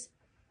guys,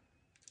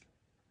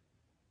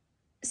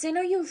 say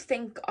now you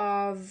think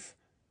of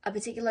a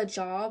particular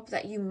job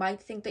that you might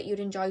think that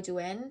you'd enjoy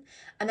doing,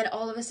 and then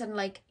all of a sudden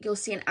like you'll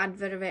see an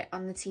advert of it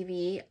on the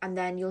TV, and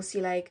then you'll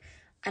see like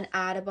an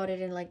ad about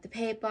it in like the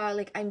paper.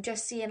 Like, I'm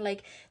just seeing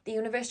like the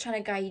universe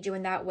trying to guide you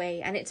in that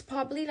way, and it's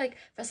probably like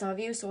for some of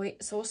you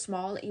so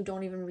small that you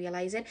don't even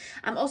realize it.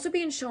 I'm also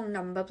being shown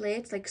number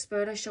plates, like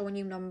spirit are showing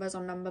you numbers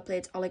on number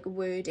plates, or like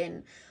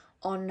wording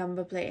on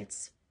number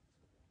plates.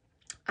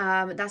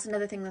 That's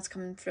another thing that's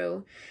coming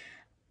through.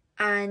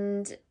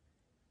 And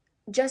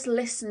just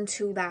listen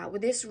to that.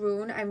 With this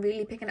rune, I'm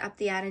really picking up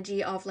the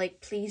energy of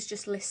like, please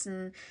just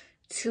listen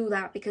to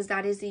that, because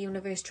that is the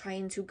universe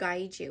trying to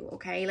guide you.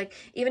 Okay, like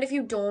even if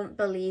you don't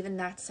believe in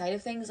that side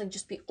of things, like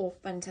just be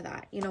open to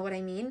that, you know what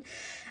I mean?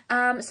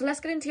 So let's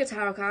get into your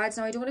tarot cards.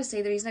 Now, I do want to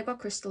say the reason I've got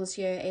crystals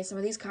here is some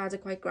of these cards are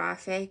quite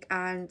graphic,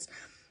 and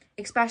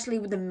especially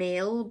with the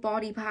male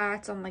body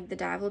parts on like the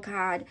devil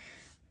card,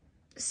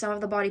 some of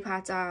the body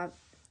parts are,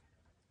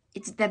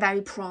 they're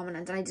very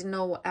prominent, and I didn't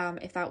know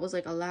if that was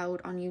like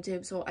allowed on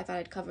YouTube, so I thought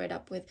I'd cover it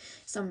up with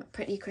some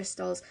pretty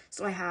crystals,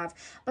 so I have.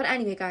 But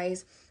anyway,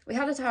 guys, we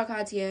have the tarot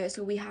cards here.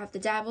 So we have the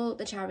Devil,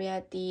 the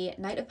Chariot, the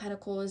Knight of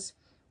Pentacles,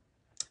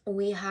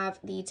 we have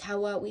the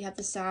Tower, we have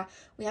the Star,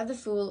 we have the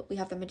Fool, we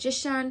have the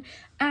Magician,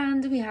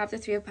 and we have the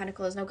Three of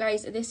Pentacles. Now,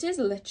 guys, this is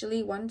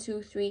literally 1,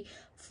 2, 3,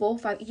 4,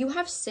 5. You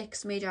have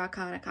 6 major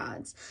arcana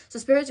cards. So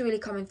Spirit's really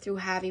coming through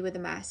heavy with the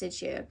message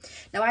here.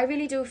 Now, I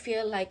really do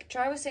feel like,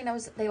 Troy was saying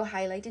they were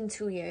highlighting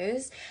 2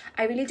 years.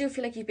 I really do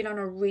feel like you've been on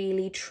a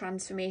really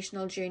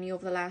transformational journey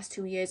over the last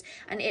 2 years,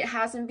 and it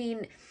hasn't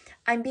been,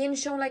 I'm being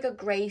shown like a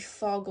grey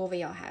fog over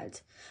your head.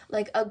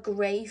 Like a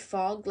grey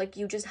fog, like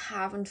you just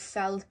haven't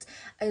felt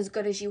as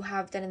good as you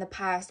have done in the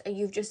past, or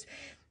you've just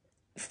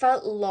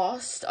felt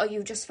lost, or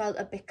you've just felt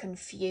a bit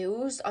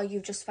confused, or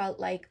you've just felt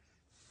like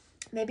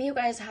maybe you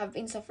guys have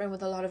been suffering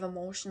with a lot of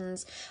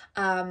emotions.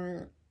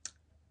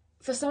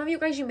 For some of you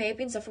guys, you may have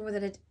been suffering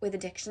with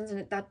addictions,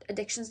 and that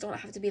addictions don't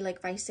have to be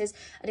like vices.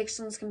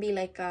 Addictions can be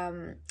like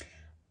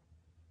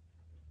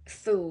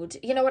food,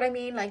 you know what I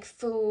mean, like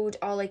food,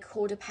 or like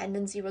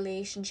codependency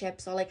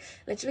relationships, or like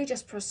literally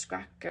just oh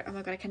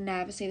my god, I can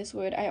never say this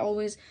word. I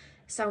always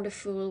sound a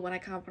fool when I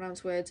can't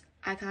pronounce words.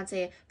 I can't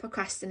say it.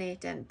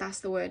 Procrastinating, that's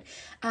the word.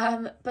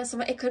 But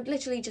it could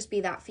literally just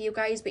be that for you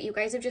guys, but you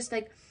guys have just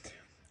like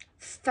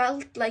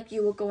felt like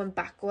you were going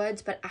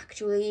backwards, but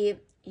actually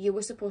you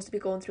were supposed to be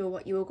going through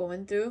what you were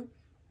going through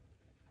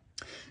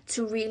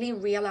to really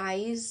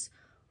realize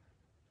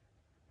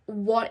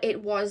what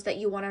it was that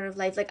you want out of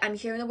life. Like, I'm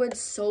hearing the word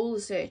soul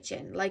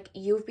searching. Like,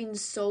 you've been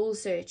soul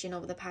searching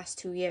over the past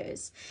 2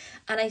 years,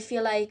 and I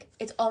feel like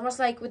it's almost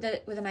like with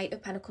the Knight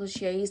of Pentacles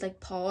here, he's like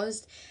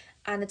paused,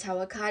 and the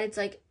Tower card, it's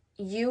like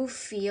you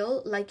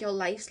feel like your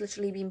life's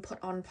literally been put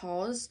on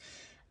pause,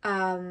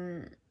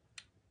 and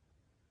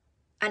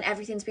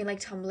everything's been like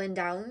tumbling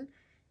down.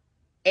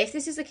 If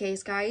this is the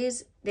case,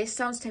 guys, this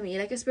sounds to me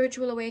like a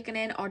spiritual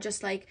awakening, or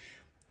just like,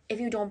 if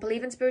you don't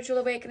believe in spiritual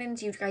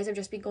awakenings, you guys have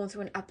just been going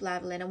through an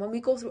up-leveling. And when we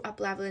go through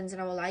up-levelings in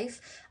our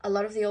life, a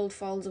lot of the old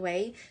falls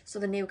away so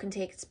the new can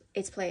take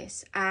its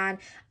place. And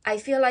I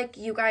feel like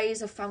you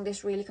guys have found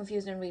this really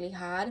confusing and really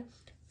hard.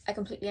 I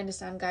completely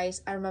understand,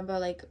 guys. I remember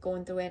like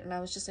going through it and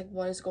I was just like,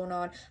 what is going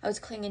on? I was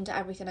clinging to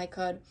everything I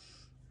could.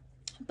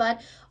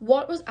 But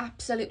what was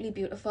absolutely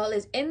beautiful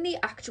is in the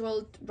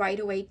actual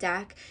Rider-Waite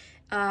deck,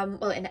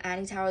 well, in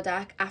any tarot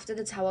deck, after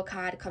the Tower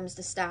card comes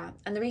the Star.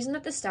 And the reason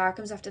that the Star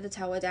comes after the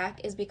Tower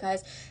deck is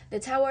because the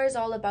Tower is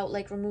all about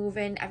like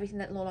removing everything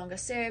that no longer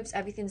serves,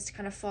 everything's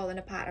kind of falling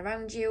apart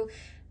around you.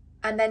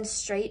 And then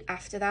straight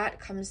after that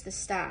comes the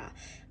Star.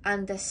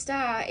 And the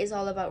Star is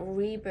all about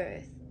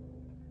rebirth.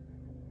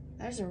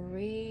 That is a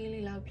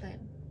really loud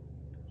plane.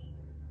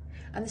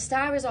 And the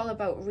Star is all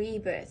about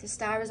rebirth. The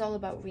Star is all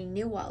about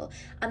renewal.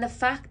 And the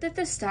fact that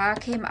the Star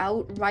came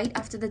out right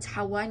after the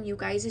Tower and you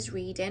guys is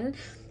reading,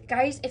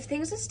 guys, if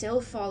things are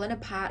still falling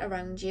apart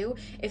around you,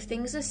 if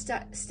things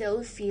are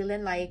still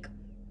feeling like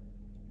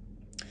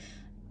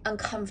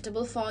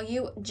uncomfortable for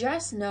you,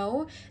 just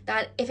know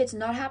that if it's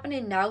not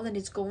happening now, then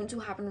it's going to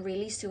happen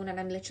really soon. And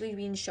I'm literally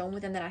being shown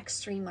within the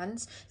next 3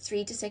 months,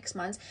 3 to 6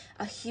 months,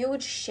 a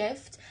huge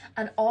shift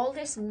and all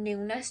this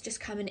newness just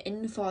coming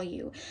in for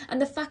you.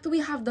 And the fact that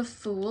we have the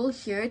Fool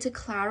here to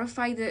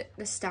clarify the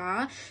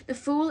Star, the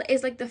Fool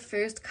is like the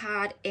first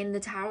card in the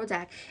tarot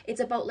deck.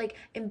 It's about like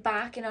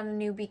embarking on a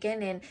new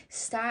beginning,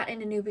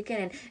 starting a new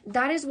beginning.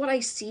 That is what I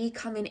see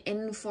coming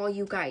in for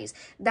you guys.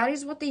 That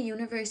is what the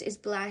universe is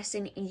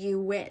blessing you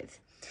with.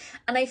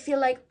 And I feel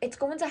like it's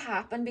going to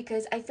happen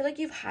because I feel like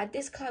you've had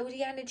this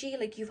cloudy energy,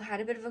 like you've had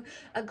a bit of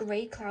a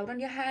grey cloud on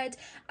your head,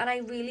 and I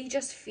really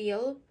just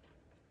feel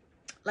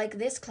like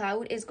this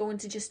cloud is going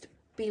to just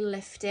be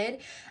lifted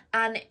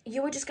and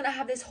you are just going to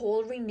have this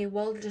whole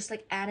renewal just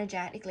like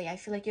energetically. I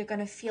feel like you're going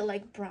to feel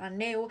like brand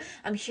new.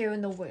 I'm hearing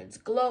the words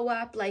glow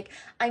up, like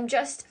I'm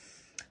just,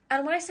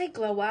 and when I say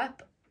glow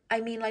up, I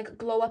mean like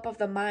glow up of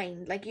the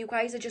mind. Like you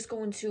guys are just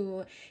going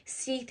to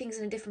see things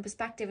in a different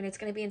perspective, and it's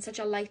going to be in such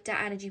a lighter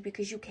energy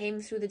because you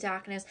came through the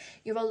darkness.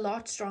 You're a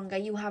lot stronger.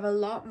 You have a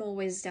lot more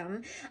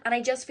wisdom. And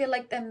I just feel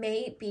like there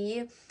may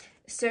be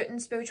certain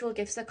spiritual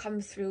gifts that come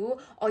through,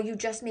 or you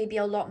just may be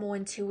a lot more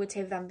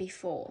intuitive than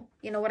before.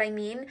 You know what I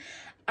mean?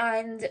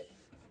 And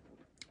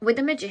with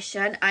the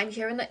Magician, I'm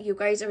hearing that you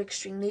guys are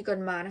extremely good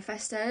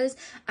manifestors.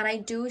 And I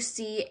do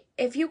see,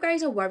 if you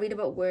guys are worried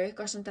about work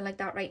or something like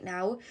that right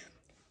now,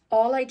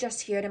 all I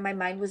just heard in my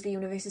mind was the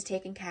universe is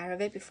taking care of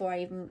it before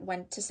I even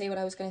went to say what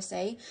I was going to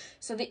say.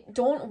 So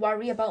don't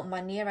worry about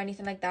money or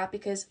anything like that,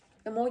 because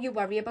the more you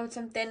worry about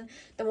something,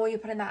 the more you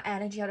put in that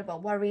energy out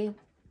about worry,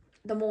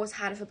 the more it's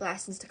harder for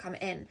blessings to come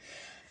in.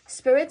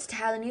 Spirit's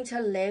telling you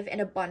to live in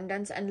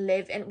abundance and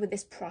live in with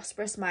this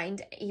prosperous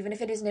mind, even if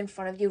it isn't in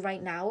front of you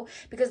right now.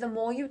 Because the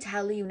more you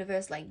tell the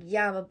universe, like,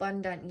 yeah, I'm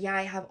abundant, yeah,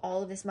 I have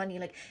all of this money,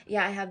 like,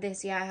 yeah, I have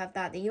this, yeah, I have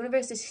that, the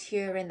universe is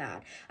hearing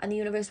that, and the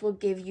universe will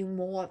give you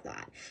more of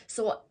that.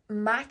 So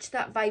match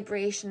that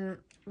vibrational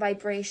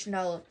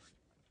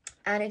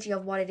energy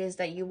of what it is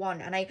that you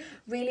want. And I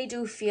really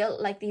do feel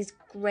like these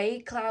grey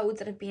clouds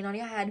that have been on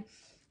your head,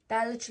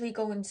 they're literally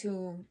going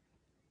to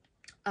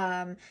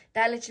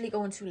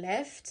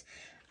lift,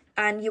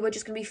 and you are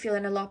just going to be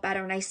feeling a lot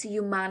better. And I see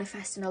you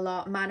manifesting a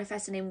lot,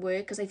 manifesting in work,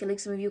 because I feel like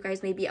some of you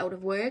guys may be out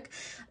of work.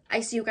 I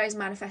see you guys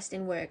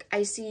manifesting work.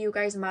 I see you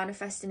guys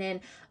manifesting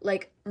in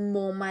like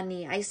more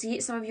money. I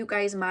see some of you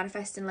guys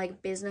manifesting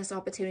like business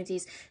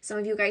opportunities. Some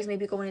of you guys may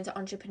be going into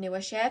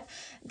entrepreneurship.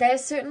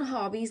 There's certain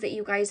hobbies that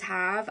you guys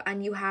have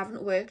and you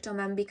haven't worked on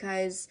them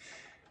because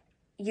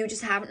you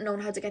just haven't known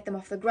how to get them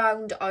off the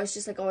ground, or it's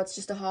just like, oh, it's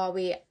just a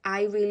hobby.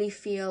 I really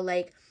feel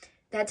like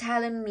they're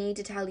telling me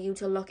to tell you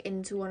to look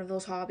into one of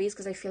those hobbies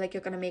because I feel like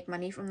you're going to make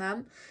money from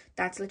them.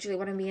 That's literally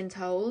what I'm being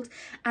told.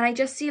 And I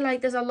just see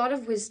like there's a lot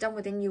of wisdom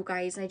within you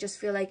guys. And I just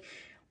feel like,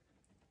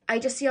 I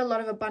just see a lot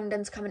of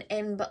abundance coming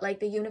in. But like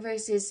the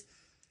universe is,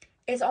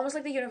 it's almost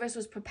like the universe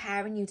was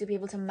preparing you to be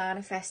able to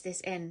manifest this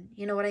in.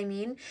 You know what I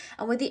mean?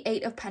 And with the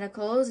 8 of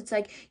Pentacles, it's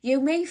like you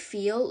may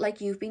feel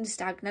like you've been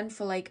stagnant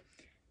for like,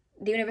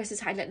 the universe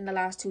is highlighting the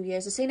last 2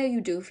 years. So say no,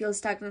 you do feel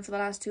stagnant for the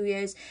last 2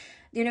 years.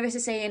 The universe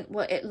is saying,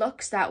 well, it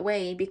looks that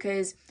way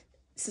because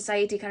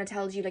society kind of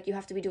tells you like you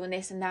have to be doing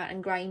this and that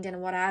and grinding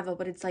and whatever.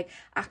 But it's like,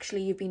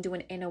 actually, you've been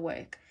doing inner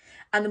work.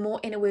 And the more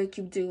inner work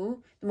you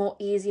do, the more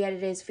easier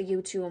it is for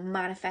you to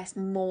manifest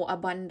more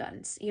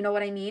abundance. You know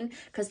what I mean?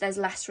 Because there's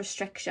less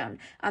restriction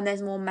and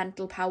there's more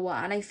mental power.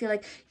 And I feel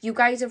like you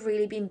guys have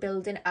really been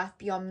building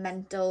up your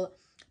mental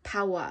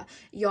power,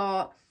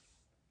 your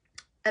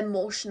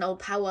emotional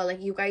power.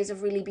 Like you guys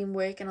have really been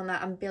working on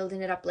that and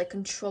building it up, like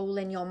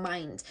controlling your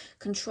mind,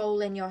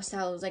 controlling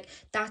yourselves. Like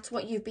that's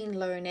what you've been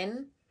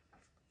learning.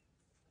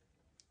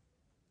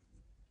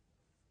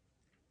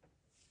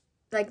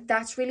 like,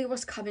 that's really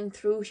what's coming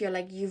through here.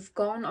 Like, you've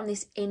gone on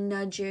this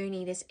inner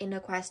journey, this inner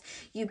quest.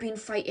 You've been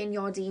fighting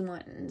your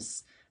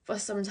demons for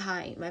some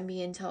time, I'm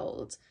being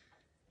told.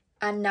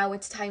 And now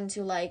it's time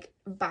to, like,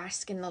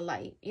 bask in the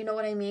light. You know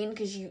what I mean?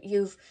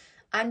 Because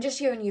I'm just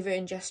hearing you've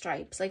earned your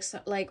stripes. Like, so,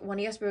 like, one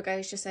of your spirit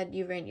guys just said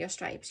you've earned your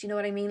stripes. You know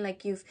what I mean?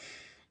 Like,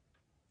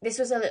 this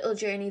was a little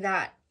journey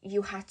that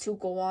you had to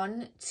go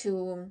on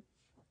to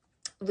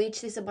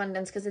reach this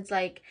abundance, because it's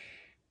like,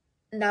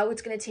 now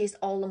it's going to taste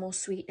all the more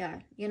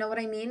sweeter. You know what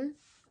I mean?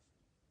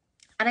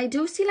 And I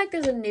do see, like,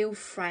 there's a new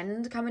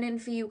friend coming in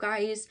for you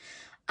guys.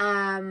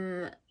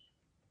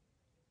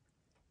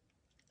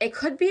 It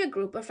could be a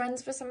group of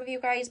friends for some of you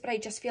guys, but I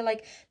just feel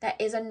like there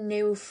is a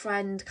new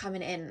friend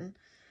coming in.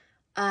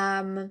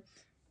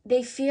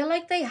 They feel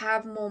like they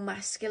have more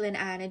masculine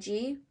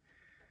energy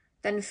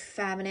than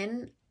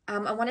feminine.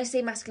 And when I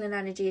say masculine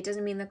energy, it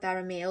doesn't mean that they're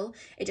a male.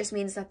 It just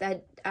means that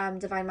their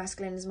divine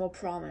masculine is more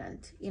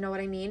prominent. You know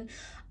what I mean?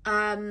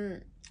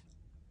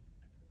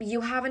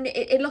 You haven't,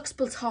 it looks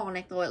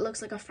platonic though. It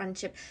looks like a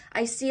friendship.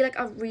 I see like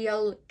a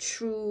real,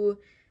 true,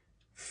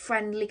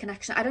 friendly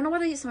connection. I don't know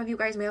whether some of you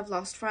guys may have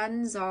lost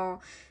friends, or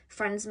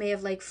friends may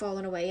have like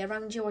fallen away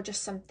around you, or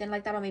just something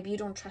like that, or maybe you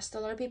don't trust a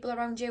lot of people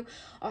around you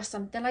or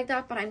something like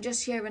that. But I'm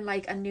just hearing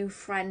like a new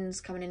friend's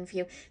coming in for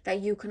you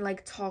that you can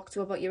like talk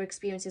to about your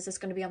experiences, that's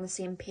going to be on the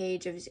same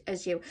page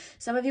as you.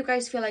 Some of you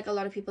guys feel like a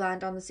lot of people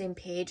aren't on the same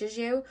page as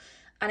you,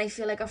 and I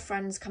feel like a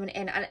friend's coming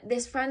in, and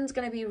this friend's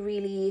going to be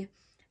really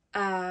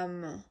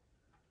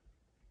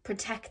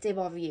protective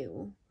of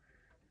you.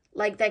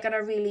 Like, they're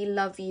gonna really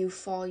love you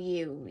for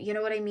you. You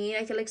know what I mean?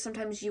 I feel like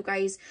sometimes you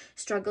guys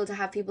struggle to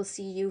have people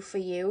see you for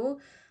you.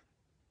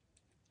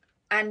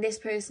 And this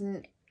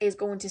person is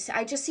going to say,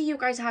 I just see you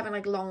guys having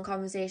like long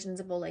conversations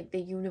about like the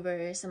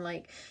universe and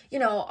like, you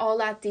know, all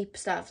that deep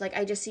stuff. Like,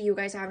 I just see you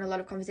guys having a lot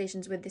of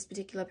conversations with this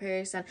particular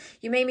person.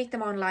 You may meet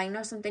them online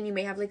or something. You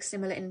may have like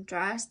similar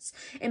interests.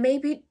 It may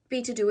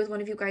be to do with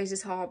one of you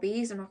guys'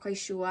 hobbies. I'm not quite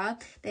sure.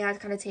 They had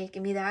kind of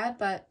taken me there,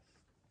 but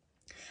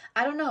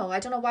I don't know. I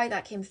don't know why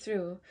that came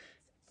through.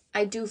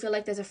 I do feel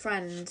like there's a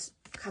friend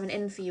coming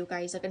in for you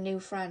guys, like a new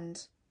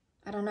friend.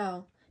 I don't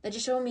know. They're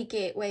just showing me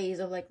gateways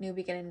of like new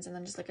beginnings, and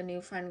then just like a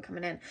new friend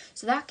coming in.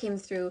 So that came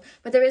through.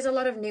 But there is a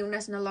lot of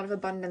newness and a lot of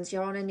abundance.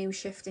 You're on a new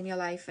shift in your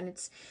life, and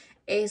it's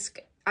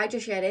I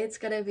just shared it. It's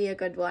going to be a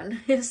good one.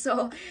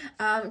 So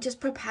just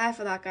prepare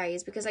for that,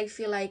 guys, because I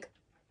feel like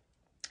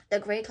the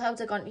grey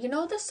clouds are gone. You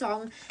know the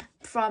song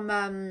from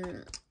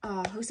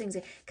who sings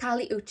it?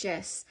 Kali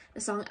Uchis,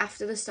 the song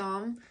After the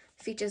Storm,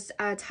 features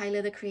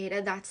Tyler the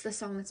Creator. That's the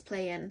song that's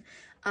playing.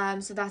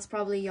 So that's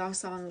probably your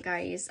song,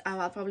 guys.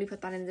 I'll probably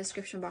put that in the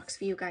description box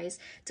for you guys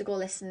to go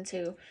listen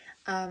to.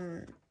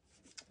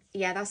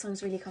 Yeah, that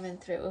song's really coming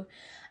through.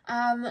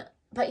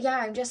 But yeah,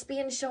 I'm just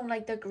being shown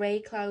like the grey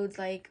clouds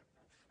like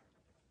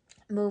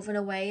moving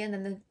away, and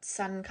then the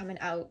sun coming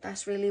out.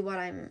 That's really what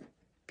I'm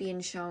being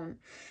shown.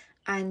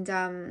 And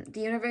the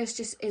universe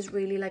just is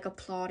really like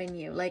applauding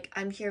you. Like,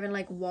 I'm hearing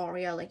like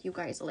warrior, like you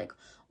guys are like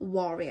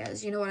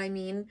warriors, you know what I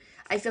mean?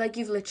 I feel like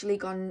you've literally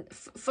gone,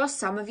 for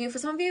some of you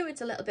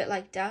it's a little bit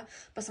lighter,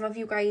 but some of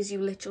you guys, you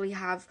literally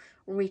have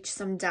reached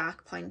some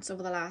dark points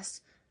over the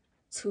last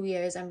 2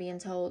 years, I'm being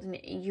told, and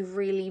you've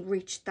really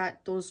reached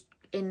those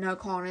inner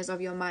corners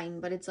of your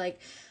mind. But it's like,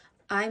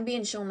 I'm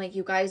being shown like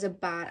you guys are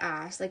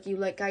badass. Like, you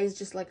like guys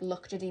just like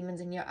looked your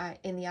demons in the eye,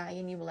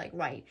 and you were like,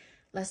 right,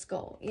 let's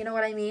go. You know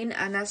what I mean?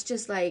 And that's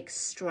just like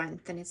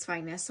strength in its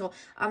finest. So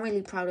I'm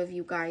really proud of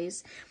you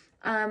guys.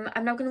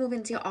 I'm now going to move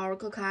into your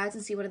oracle cards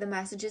and see what are the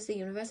messages the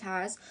universe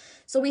has.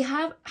 So we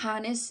have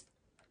harness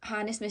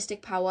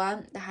mystic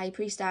power, the high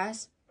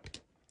priestess.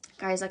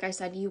 Guys, like I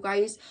said, you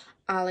guys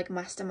are like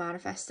master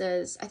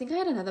manifestors. I think I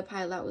had another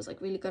pile that was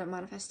like really good at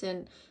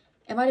manifesting.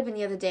 It might have been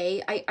the other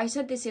day. I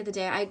said this the other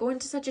day. I go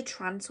into such a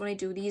trance when I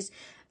do these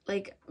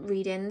like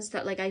readings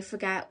that like I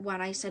forget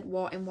when I said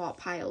what in what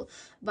pile.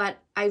 But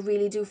I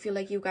really do feel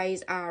like you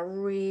guys are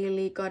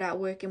really good at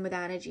working with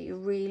energy,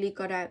 really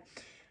good at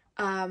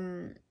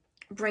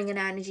bringing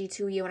energy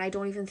to you, and I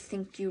don't even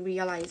think you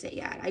realize it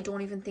yet. I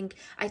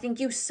think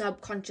you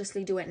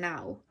subconsciously do it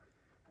now.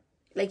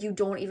 Like, you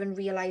don't even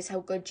realize how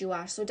good you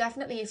are. So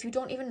definitely, if you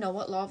don't even know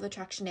what law of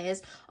attraction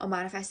is or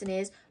manifesting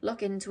is,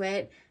 look into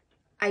it.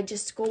 I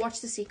just go watch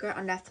The Secret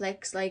on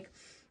Netflix, like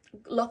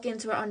look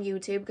into it on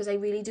YouTube, because I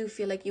really do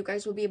feel like you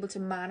guys will be able to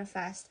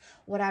manifest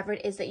whatever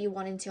it is that you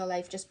want into your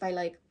life just by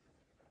like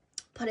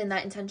putting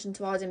that intention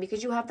towards him,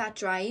 because you have that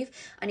drive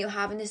and you're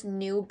having this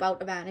new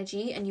bout of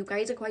energy, and you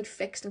guys are quite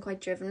fixed and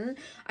quite driven.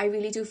 I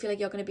really do feel like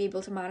you're going to be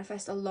able to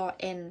manifest a lot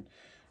in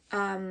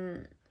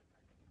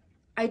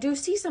I do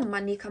see some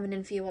money coming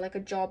in for you, or like a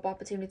job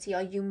opportunity,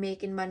 or you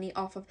making money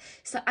off of,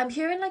 so I'm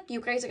hearing like you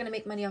guys are going to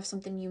make money off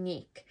something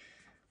unique.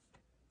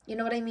 You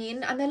know what I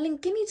mean? And they're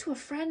linking me to a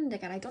friend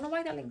again. I don't know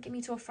why they're linking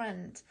me to a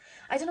friend.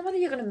 I don't know whether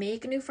you're going to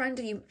make a new friend,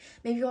 or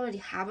maybe you already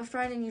have a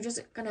friend and you're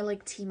just going to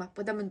like team up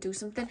with them and do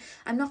something.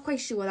 I'm not quite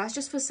sure. That's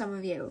just for some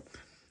of you.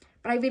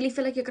 But I really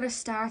feel like you're going to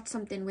start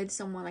something with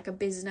someone, like a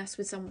business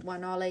with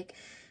someone, or like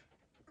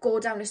go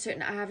down a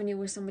certain avenue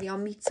with somebody or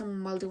meet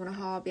someone while doing a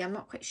hobby. I'm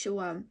not quite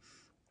sure,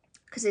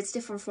 because it's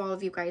different for all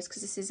of you guys,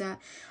 because this is a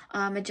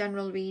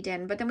general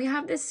reading. But then we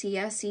have this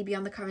here, see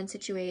beyond the current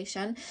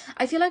situation.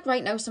 I feel like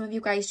right now some of you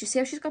guys, do you see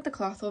how she's got the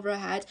cloth over her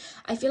head?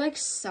 I feel like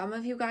some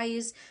of you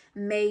guys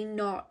may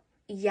not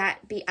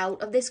yet be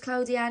out of this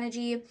cloudy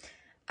energy,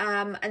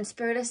 and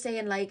Spirit is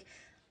saying, like,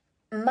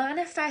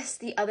 manifest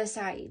the other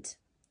side,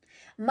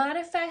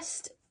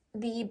 manifest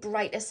the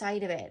brighter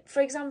side of it.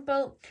 For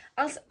example,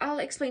 I'll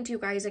explain to you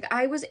guys, like,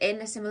 I was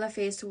in a similar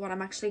phase to what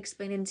I'm actually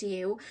explaining to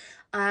you,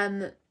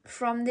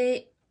 from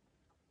the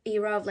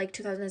era of like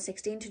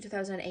 2016 to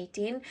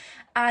 2018.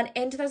 And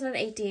in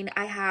 2018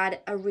 I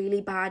had a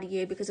really bad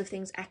year because of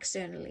things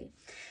externally.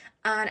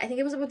 And I think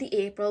it was about the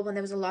April when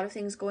there was a lot of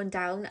things going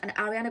down, and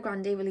Ariana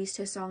Grande released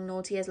her song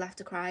No Tears Left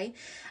to Cry,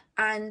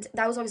 and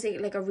that was obviously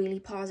like a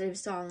really positive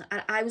song,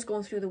 and I was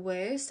going through the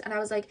worst, and I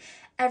was like,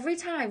 every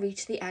time I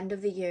reach the end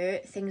of the year,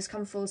 things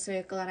come full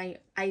circle, and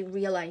I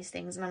realize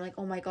things, and I'm like,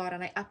 oh my god,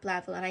 and I up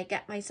level, and I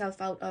get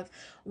myself out of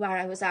where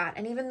I was at.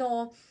 And even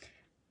though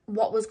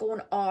what was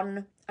going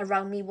on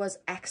around me was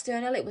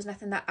external, it was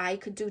nothing that I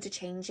could do to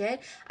change it,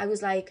 I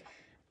was like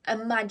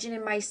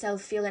imagining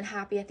myself feeling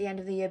happy at the end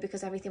of the year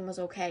because everything was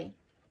okay,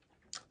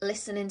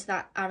 listening to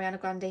that Ariana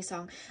Grande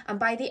song, and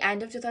by the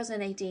end of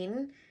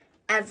 2018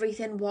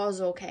 everything was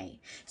okay.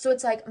 So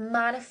it's like,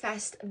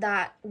 manifest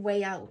that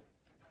way out,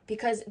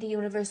 because the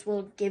universe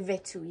will give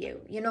it to you.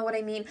 You know what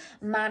I mean?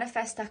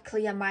 Manifest that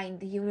clear mind.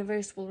 The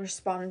universe will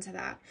respond to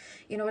that.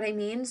 You know what I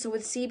mean? So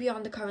with see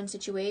beyond the current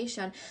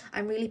situation,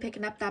 I'm really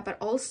picking up that. But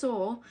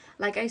also,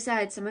 like I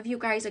said, some of you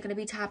guys are going to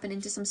be tapping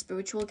into some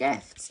spiritual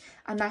gifts,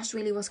 and that's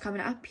really what's coming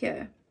up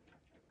here.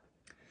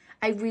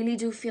 I really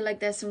do feel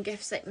like there's some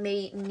gifts that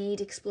may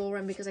need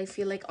exploring, because I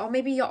feel like, or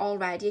maybe you're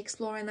already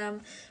exploring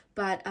them,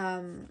 but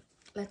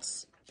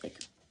let's, like,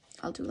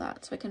 I'll do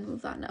that so I can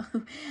move that now.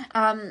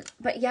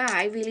 But yeah,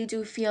 I really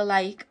do feel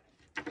like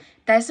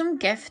there's some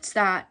gifts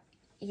that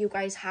you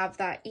guys have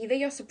that either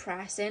you're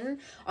suppressing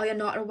or you're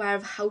not aware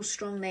of how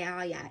strong they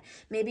are yet.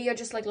 Maybe you're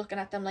just like looking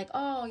at them like,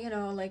 oh, you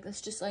know, like,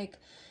 that's just like,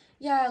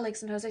 yeah, like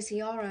sometimes I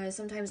see auras,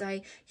 sometimes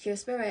I hear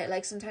spirit,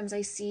 like sometimes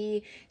I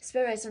see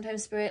spirit,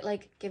 sometimes spirit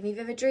like give me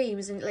vivid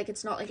dreams, and like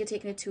it's not like you're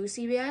taking it too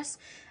serious.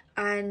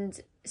 And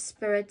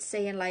spirit's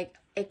saying like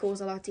it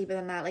goes a lot deeper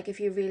than that. Like if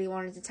you really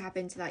wanted to tap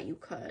into that, you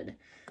could.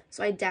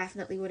 So I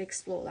definitely would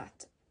explore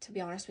that, to be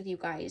honest with you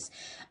guys.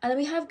 And then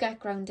we have get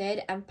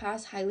grounded,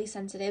 empaths, highly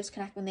sensitives,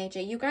 connect with nature.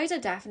 You guys are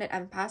definite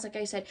empaths. Like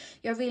I said,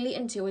 you're really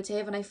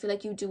intuitive, and I feel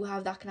like you do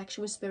have that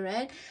connection with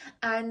spirit.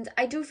 And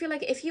I do feel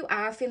like if you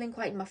are feeling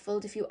quite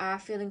muffled, if you are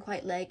feeling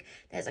quite like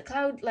there's a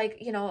cloud, like,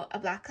 you know, a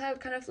black cloud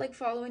kind of like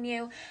following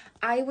you,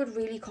 I would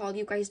really call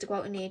you guys to go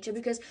out in nature.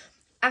 Because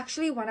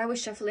actually when I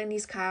was shuffling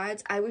these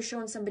cards, I was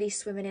showing somebody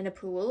swimming in a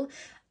pool.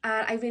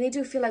 And I really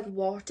do feel like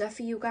water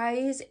for you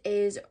guys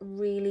is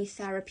really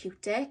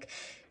therapeutic.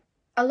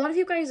 A lot of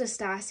you guys are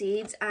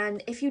starseeds,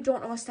 and if you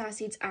don't know what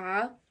starseeds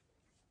are,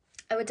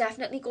 I would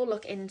definitely go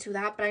look into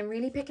that. But I'm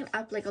really picking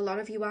up like a lot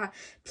of you are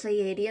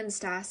Pleiadian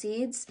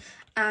starseeds,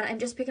 and I'm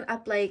just picking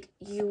up like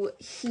you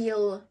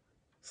heal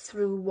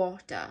through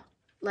water,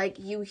 like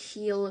you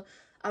heal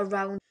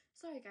around.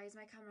 Sorry guys,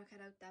 my camera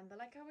cut out then, but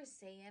like I was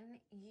saying,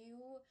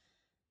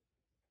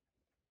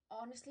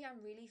 honestly, I'm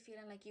really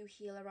feeling like you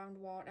heal around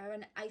water,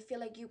 and I feel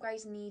like you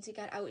guys need to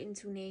get out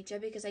into nature,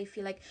 because I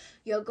feel like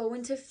you're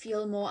going to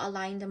feel more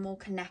aligned and more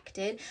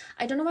connected.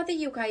 I don't know whether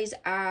you guys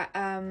are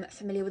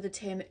familiar with the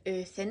term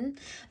earthing,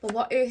 but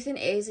what earthing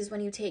is when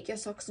you take your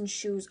socks and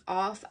shoes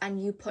off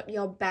and you put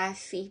your bare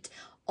feet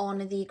on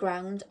the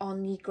ground,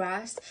 on the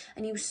grass,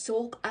 and you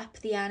soak up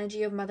the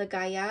energy of Mother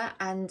Gaia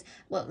and,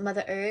 well,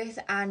 Mother Earth,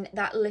 and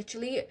that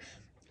literally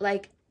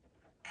like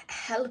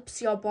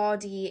helps your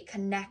body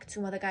connect to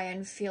Mother Gaia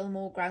and feel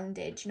more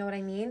grounded. You know what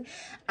I mean?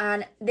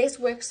 And this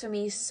works for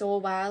me so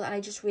well, and I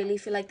just really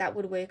feel like that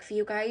would work for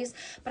you guys.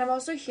 But I'm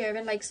also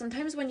hearing like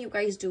sometimes when you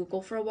guys do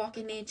go for a walk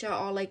in nature,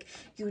 or like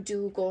you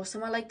do go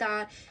somewhere like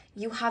that,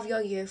 you have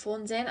your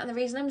earphones in. And the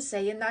reason I'm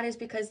saying that is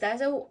because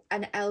there's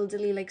an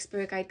elderly like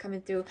spirit guide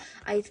coming through.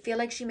 I feel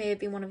like she may have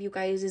been one of you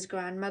guys'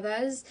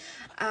 grandmothers.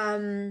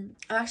 I'm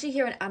actually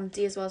hearing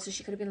auntie as well, so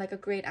she could have been like a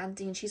great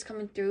auntie, and she's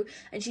coming through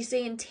and she's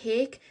saying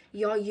take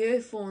your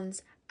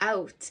earphones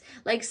out.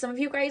 Like some of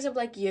you guys have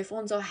like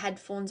earphones or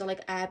headphones or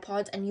like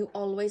AirPods, and you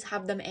always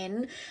have them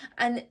in,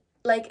 and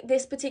like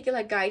this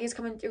particular guide is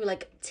coming through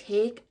like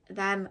take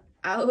them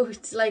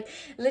out. Like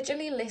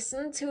literally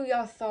listen to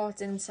your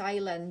thoughts in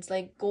silence.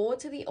 Like go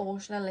to the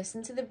ocean and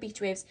listen to the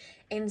beach waves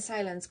in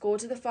silence. Go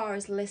to the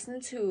forest, listen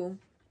to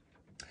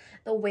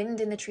the wind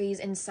in the trees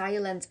in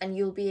silence, and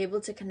you'll be able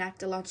to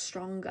connect a lot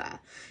stronger.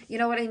 You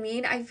know what I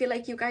mean? I feel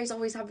like you guys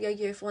always have your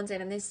earphones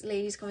in, and this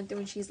lady's coming through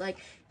and she's like,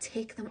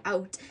 take them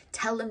out,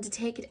 tell them to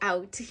take it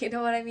out. You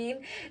know what I mean?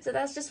 So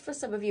that's just for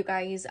some of you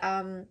guys.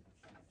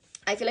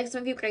 I feel like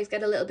some of you guys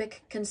get a little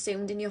bit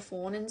consumed in your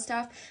phone and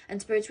stuff,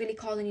 and Spirit's really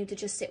calling you to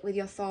just sit with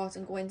your thoughts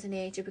and go into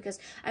nature, because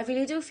I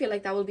really do feel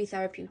like that will be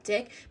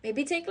therapeutic.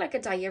 Maybe take like a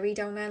diary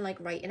down there and like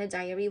write in a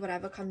diary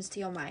whatever comes to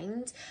your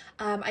mind.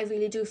 I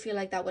really do feel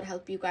like that would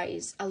help you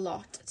guys a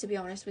lot, to be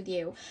honest with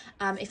you,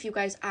 if you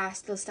guys are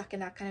still stuck in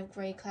that kind of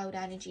grey cloud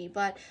energy.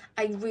 But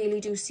I really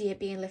do see it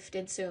being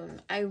lifted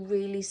soon. I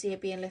really see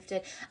it being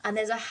lifted, and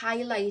there's a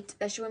highlight,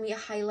 they're showing me a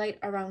highlight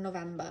around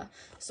November.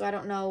 So I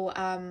don't know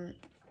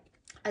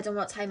I don't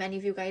know what time any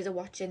of you guys are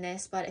watching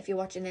this, but if you're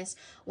watching this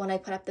when I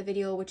put up the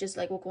video, which is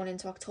like we're going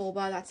into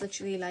October, that's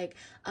literally like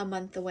a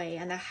month away,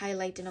 and they're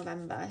highlighting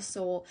November.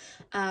 So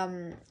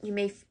you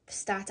may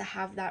start to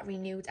have that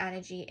renewed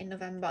energy in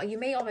November. You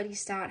may already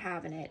start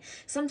having it.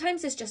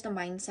 Sometimes it's just a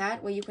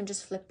mindset where you can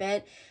just flip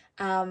it,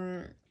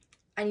 and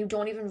you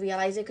don't even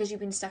realize it because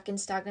you've been stuck in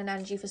stagnant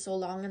energy for so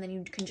long, and then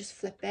you can just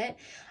flip it.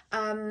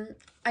 And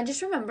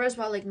just remember as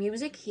well, like,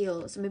 music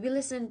heals. So maybe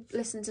listen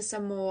to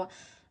some more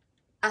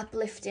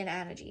uplifting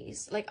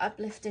energies, like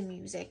uplifting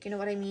music, you know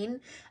what I mean?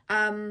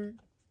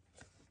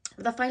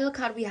 The final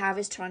card we have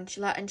is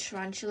Tarantula, and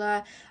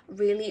Tarantula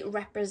really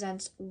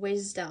represents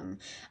wisdom.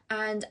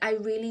 And I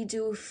really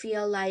do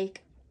feel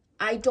like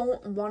I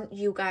don't want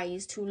you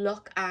guys to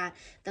look at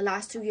the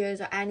last 2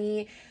 years or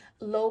any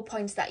low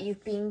points that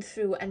you've been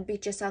through and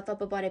beat yourself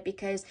up about it,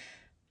 because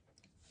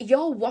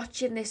you're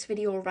watching this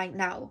video right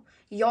now,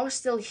 you're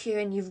still here,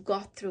 and you've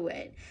got through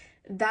it.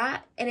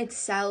 That in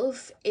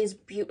itself is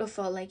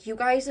beautiful. Like, you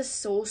guys are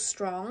so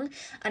strong,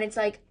 and it's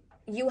like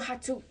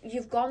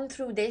you've gone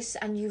through this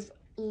and you've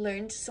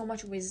learned so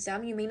much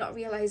wisdom. You may not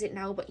realize it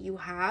now, but you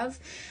have.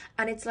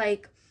 And it's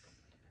like,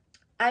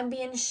 I'm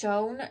being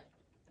shown,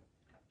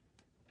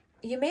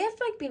 you may have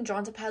like been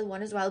drawn to pile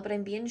 1 as well, but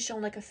I'm being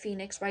shown like a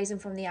phoenix rising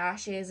from the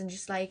ashes and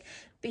just like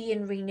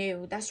being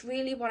renewed. That's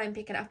really what I'm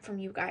picking up from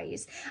you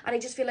guys. And I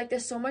just feel like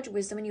there's so much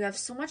wisdom, and you have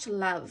so much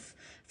love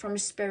from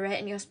Spirit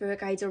and your spirit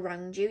guides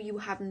around you. You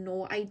have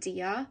no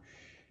idea.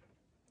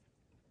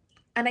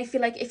 And I feel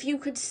like if you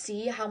could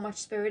see how much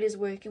Spirit is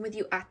working with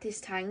you at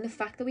this time, the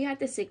fact that we had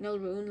the signal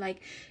rune,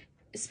 like,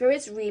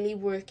 Spirit's really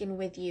working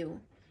with you.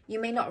 You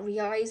may not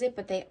realize it,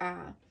 but they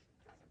are.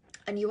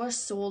 And you are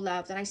so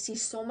loved, and I see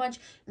so much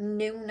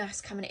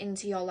newness coming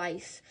into your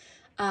life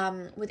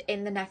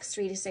within the next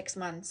 3 to 6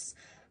 months.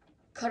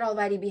 Could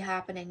already be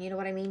happening, you know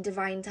what I mean?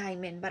 Divine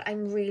timing. But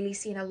I'm really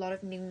seeing a lot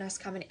of newness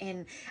coming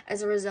in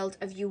as a result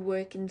of you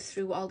working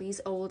through all these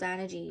old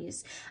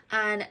energies.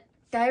 And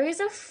there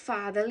is a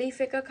fatherly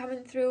figure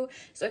coming through,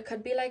 so it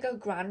could be like a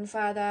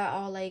grandfather,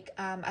 or like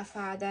a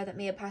father that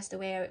may have passed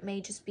away, or it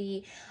may just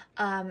be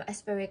a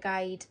spirit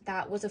guide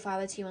that was a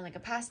father to you in like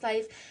a past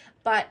life.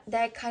 But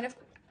they're kind of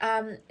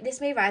this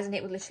may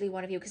resonate with literally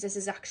one of you, because this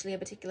is actually a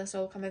particular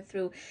soul coming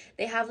through.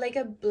 They have like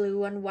a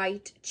blue and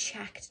white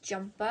checked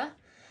jumper,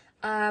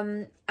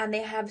 and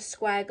they have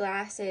square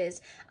glasses,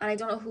 and I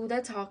don't know who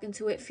they're talking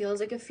to. It feels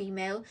like a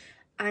female,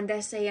 and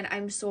they're saying,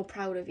 "I'm so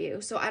proud of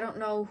you." So I don't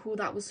know who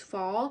that was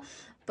for,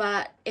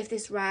 but if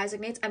this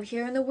resonates, I'm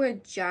hearing the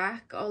word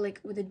Jack, or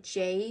like with a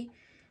J,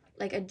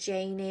 like a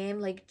J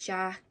name, like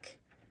Jack,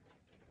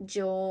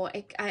 Joe.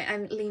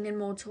 I'm leaning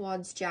more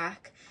towards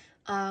Jack.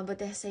 But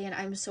they're saying,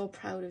 "I'm so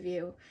proud of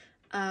you,"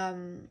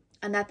 and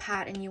they're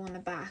patting you on the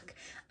back.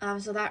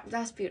 So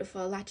that's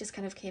beautiful. That just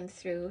kind of came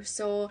through.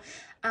 So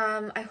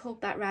I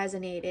hope that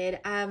resonated.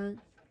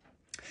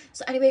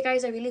 So anyway,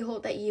 guys, I really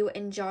hope that you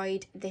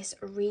enjoyed this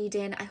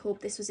reading. I hope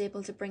this was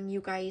able to bring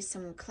you guys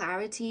some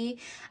clarity.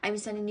 I'm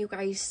sending you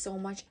guys so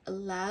much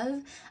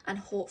love, and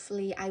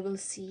hopefully I will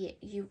see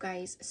you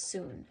guys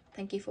soon.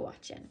 Thank you for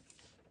watching.